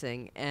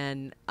amazing,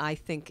 and I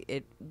think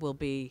it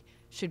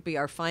should be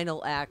our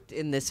final act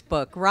in this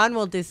book. Ron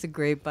will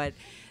disagree, but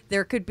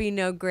there could be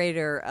no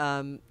greater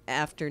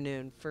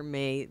afternoon for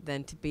me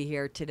than to be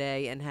here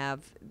today and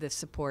have the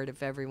support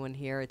of everyone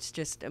here. It's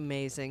just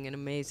amazing, an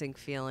amazing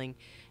feeling,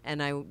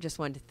 and I just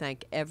want to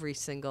thank every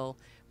single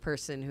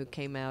person who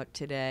came out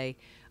today.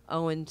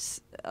 Owen's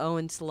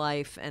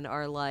life and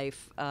our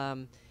life,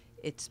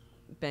 it's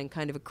been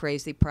kind of a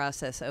crazy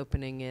process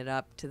opening it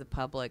up to the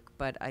public,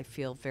 but I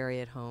feel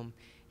very at home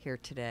here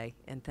today,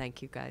 and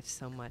thank you guys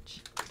so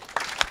much.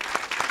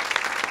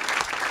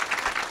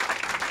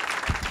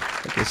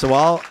 Okay, so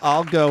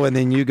I'll go and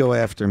then you go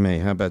after me.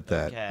 How about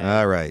that? Okay.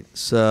 All right.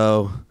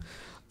 So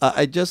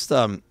I just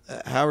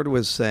Howard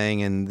was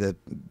saying, and the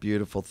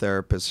beautiful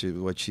therapist,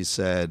 what she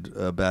said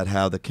about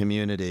how the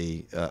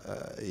community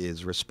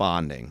is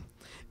responding.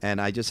 And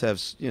I just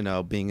have,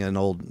 being an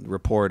old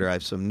reporter, I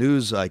have some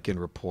news I can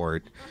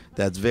report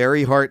that's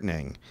very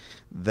heartening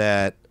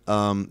that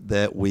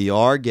we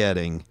are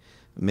getting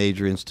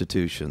major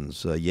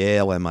institutions,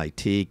 Yale,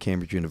 MIT,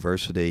 Cambridge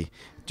University,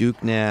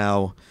 Duke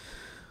now,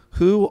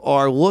 who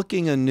are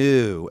looking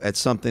anew at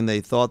something they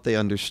thought they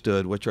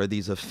understood, which are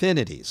these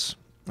affinities.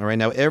 All right,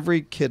 now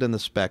every kid in the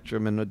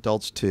spectrum, and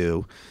adults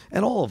too,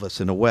 and all of us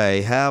in a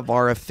way, have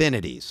our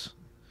affinities.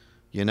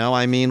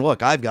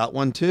 Look, I've got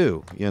one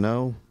too,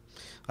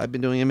 I've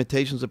been doing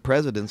imitations of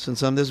presidents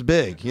since I'm this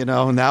big,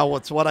 now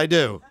it's what I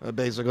do,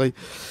 basically.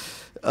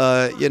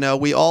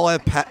 We all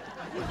have...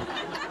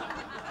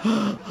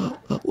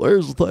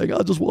 Where's the thing?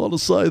 I just want to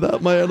say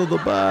that man in the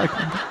back.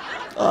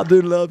 I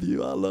do love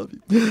you. I love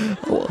you.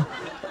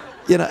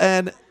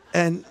 And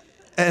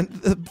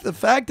the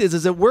fact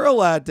is that we're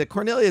allowed to...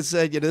 Cornelia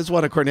said, this is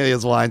one of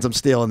Cornelia's lines. I'm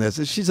stealing this.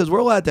 She says, we're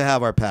allowed to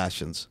have our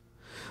passions.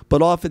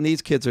 But often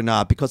these kids are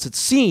not, because it's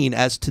seen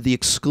as to the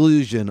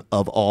exclusion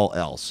of all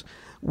else.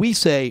 We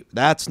say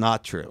that's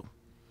not true.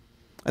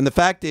 And the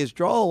fact is,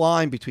 draw a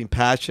line between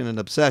passion and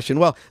obsession.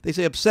 Well, they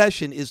say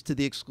obsession is to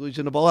the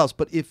exclusion of all else.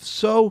 But if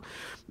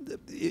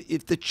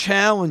the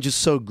challenge is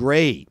so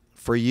great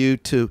for you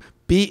to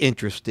be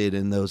interested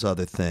in those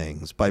other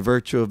things by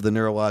virtue of the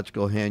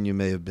neurological hand you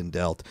may have been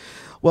dealt,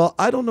 well,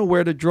 I don't know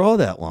where to draw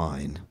that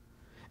line.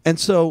 And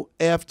so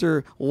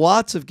after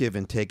lots of give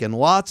and take and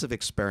lots of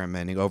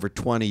experimenting over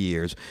 20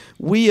 years,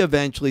 we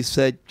eventually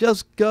said,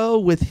 just go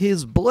with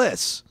his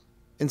bliss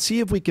and see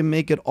if we can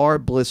make it our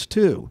bliss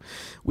too,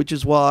 which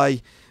is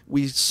why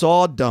we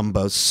saw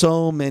Dumbo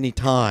so many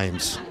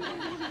times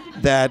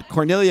that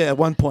Cornelia at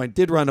one point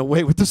did run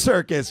away with the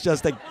circus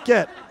just to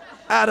get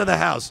out of the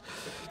house.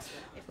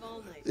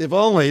 If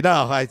only.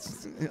 No, I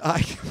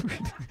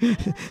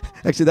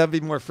actually, that'd be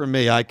more for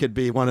me. I could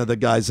be one of the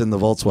guys in the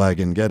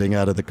Volkswagen getting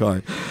out of the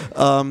car.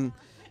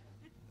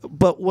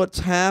 But what's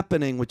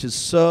happening, which is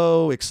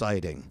so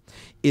exciting,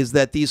 is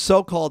that these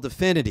so-called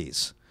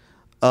affinities,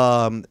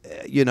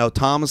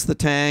 Thomas the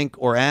Tank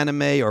or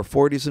anime or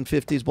 40s and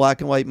 50s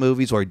black and white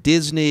movies or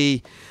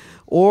Disney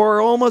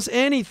or almost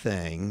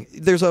anything.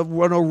 There's an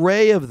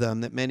array of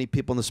them that many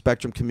people in the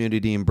spectrum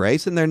community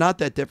embrace, and they're not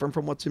that different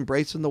from what's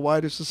embraced in the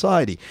wider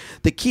society.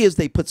 The key is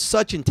they put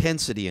such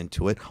intensity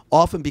into it,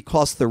 often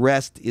because the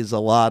rest is a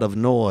lot of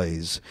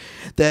noise,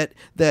 that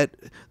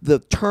the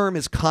term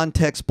is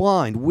context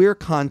blind. We're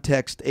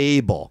context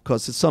able,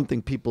 because it's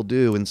something people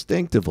do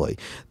instinctively.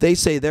 They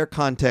say they're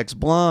context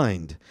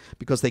blind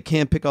because they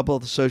can't pick up all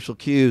the social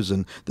cues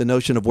and the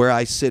notion of where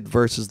I sit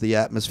versus the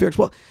atmospherics.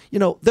 Well, you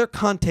know, they're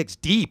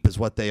context deep is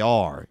what they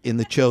are in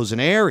the chosen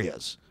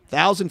areas,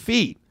 1,000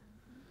 feet.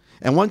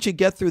 And once you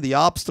get through the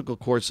obstacle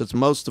course that's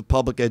most of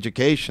public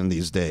education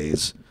these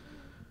days,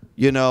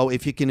 you know,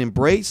 if you can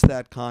embrace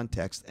that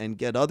context and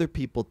get other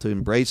people to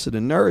embrace it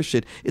and nourish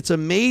it, it's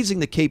amazing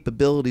the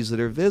capabilities that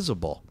are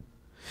visible.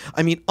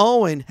 I mean,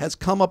 Owen has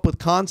come up with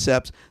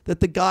concepts that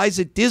the guys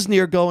at Disney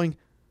are going,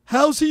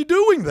 how's he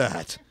doing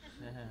that?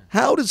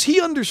 How does he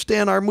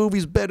understand our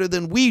movies better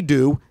than we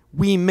do?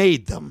 We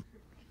made them.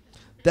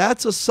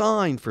 That's a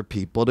sign for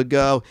people to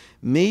go,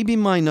 maybe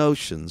my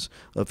notions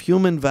of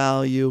human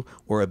value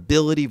or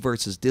ability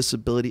versus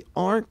disability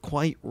aren't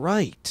quite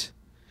right.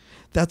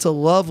 That's a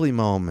lovely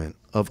moment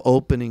of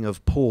opening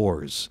of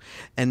pores.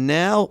 And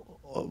now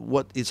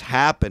what is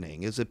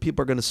happening is that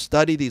people are going to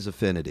study these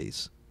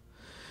affinities,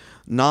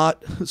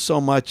 not so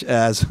much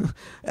as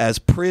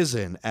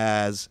prison,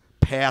 as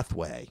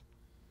pathway.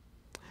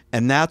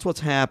 And that's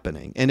what's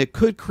happening. And it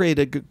could create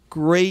a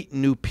great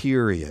new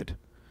period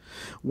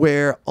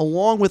where,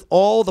 along with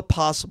all the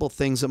possible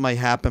things that might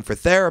happen for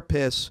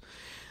therapists,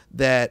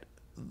 that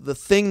the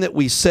thing that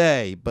we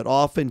say but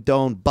often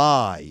don't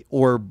buy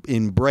or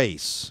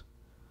embrace,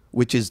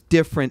 which is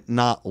different,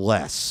 not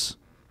less,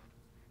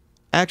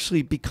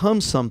 actually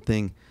becomes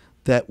something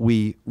that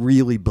we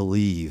really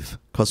believe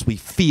because we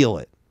feel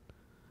it.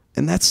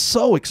 And that's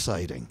so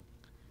exciting.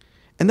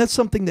 And that's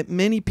something that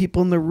many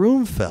people in the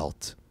room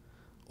felt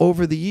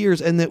over the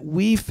years and that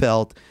we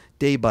felt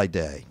day by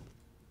day.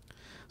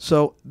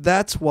 So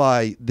that's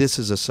why this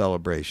is a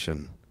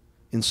celebration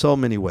in so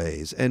many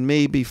ways, and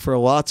maybe for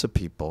lots of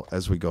people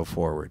as we go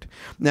forward.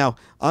 Now,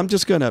 I'm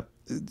just going to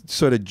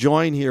sort of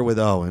join here with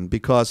Owen,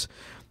 because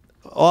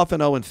often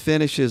Owen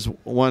finishes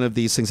one of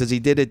these things, as he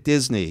did at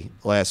Disney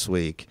last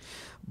week,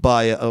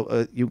 by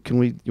you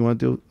want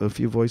to do a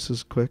few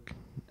voices quick?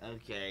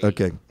 Okay.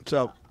 Okay.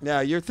 So now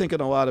you're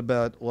thinking a lot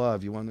about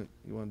love. You want to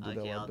do that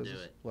Okay, love I'll business?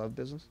 do it. Love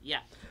business? Yeah.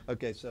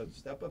 Okay, so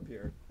step up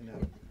here.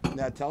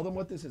 Now tell them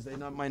what this is. They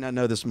might not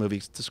know this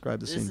movie. Describe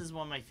the scene. This is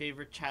one of my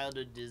favorite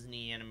childhood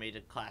Disney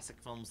animated classic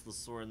films, The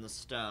Sword and the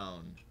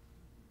Stone.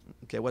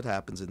 Okay, what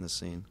happens in this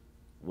scene?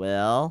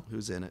 Well,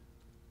 who's in it?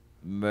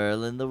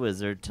 Merlin the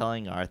Wizard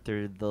telling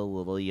Arthur the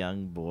little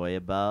young boy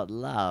about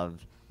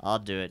love. I'll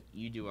do it.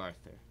 You do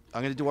Arthur.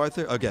 I'm going to do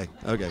Arthur? Okay.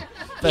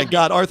 Thank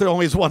God, Arthur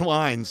only has one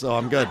line, so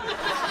I'm good.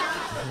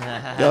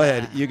 Go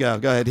ahead. You go.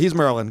 Go ahead. He's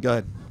Merlin. Go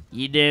ahead.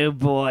 You know,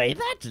 boy,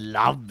 that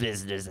love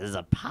business is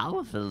a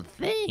powerful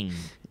thing.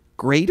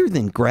 Greater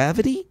than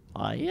gravity?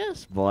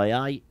 Yes, boy.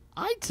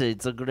 I'd say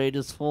it's the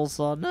greatest force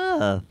on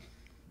earth.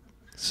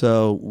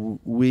 So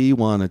we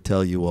want to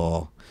tell you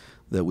all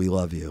that we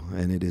love you,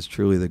 and it is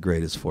truly the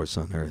greatest force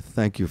on earth.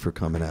 Thank you for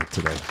coming out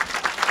today.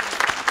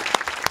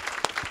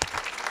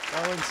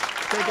 Owens,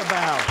 take a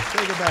bow.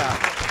 Take a bow.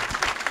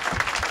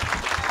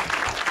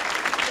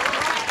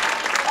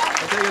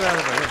 Take it out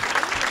of here.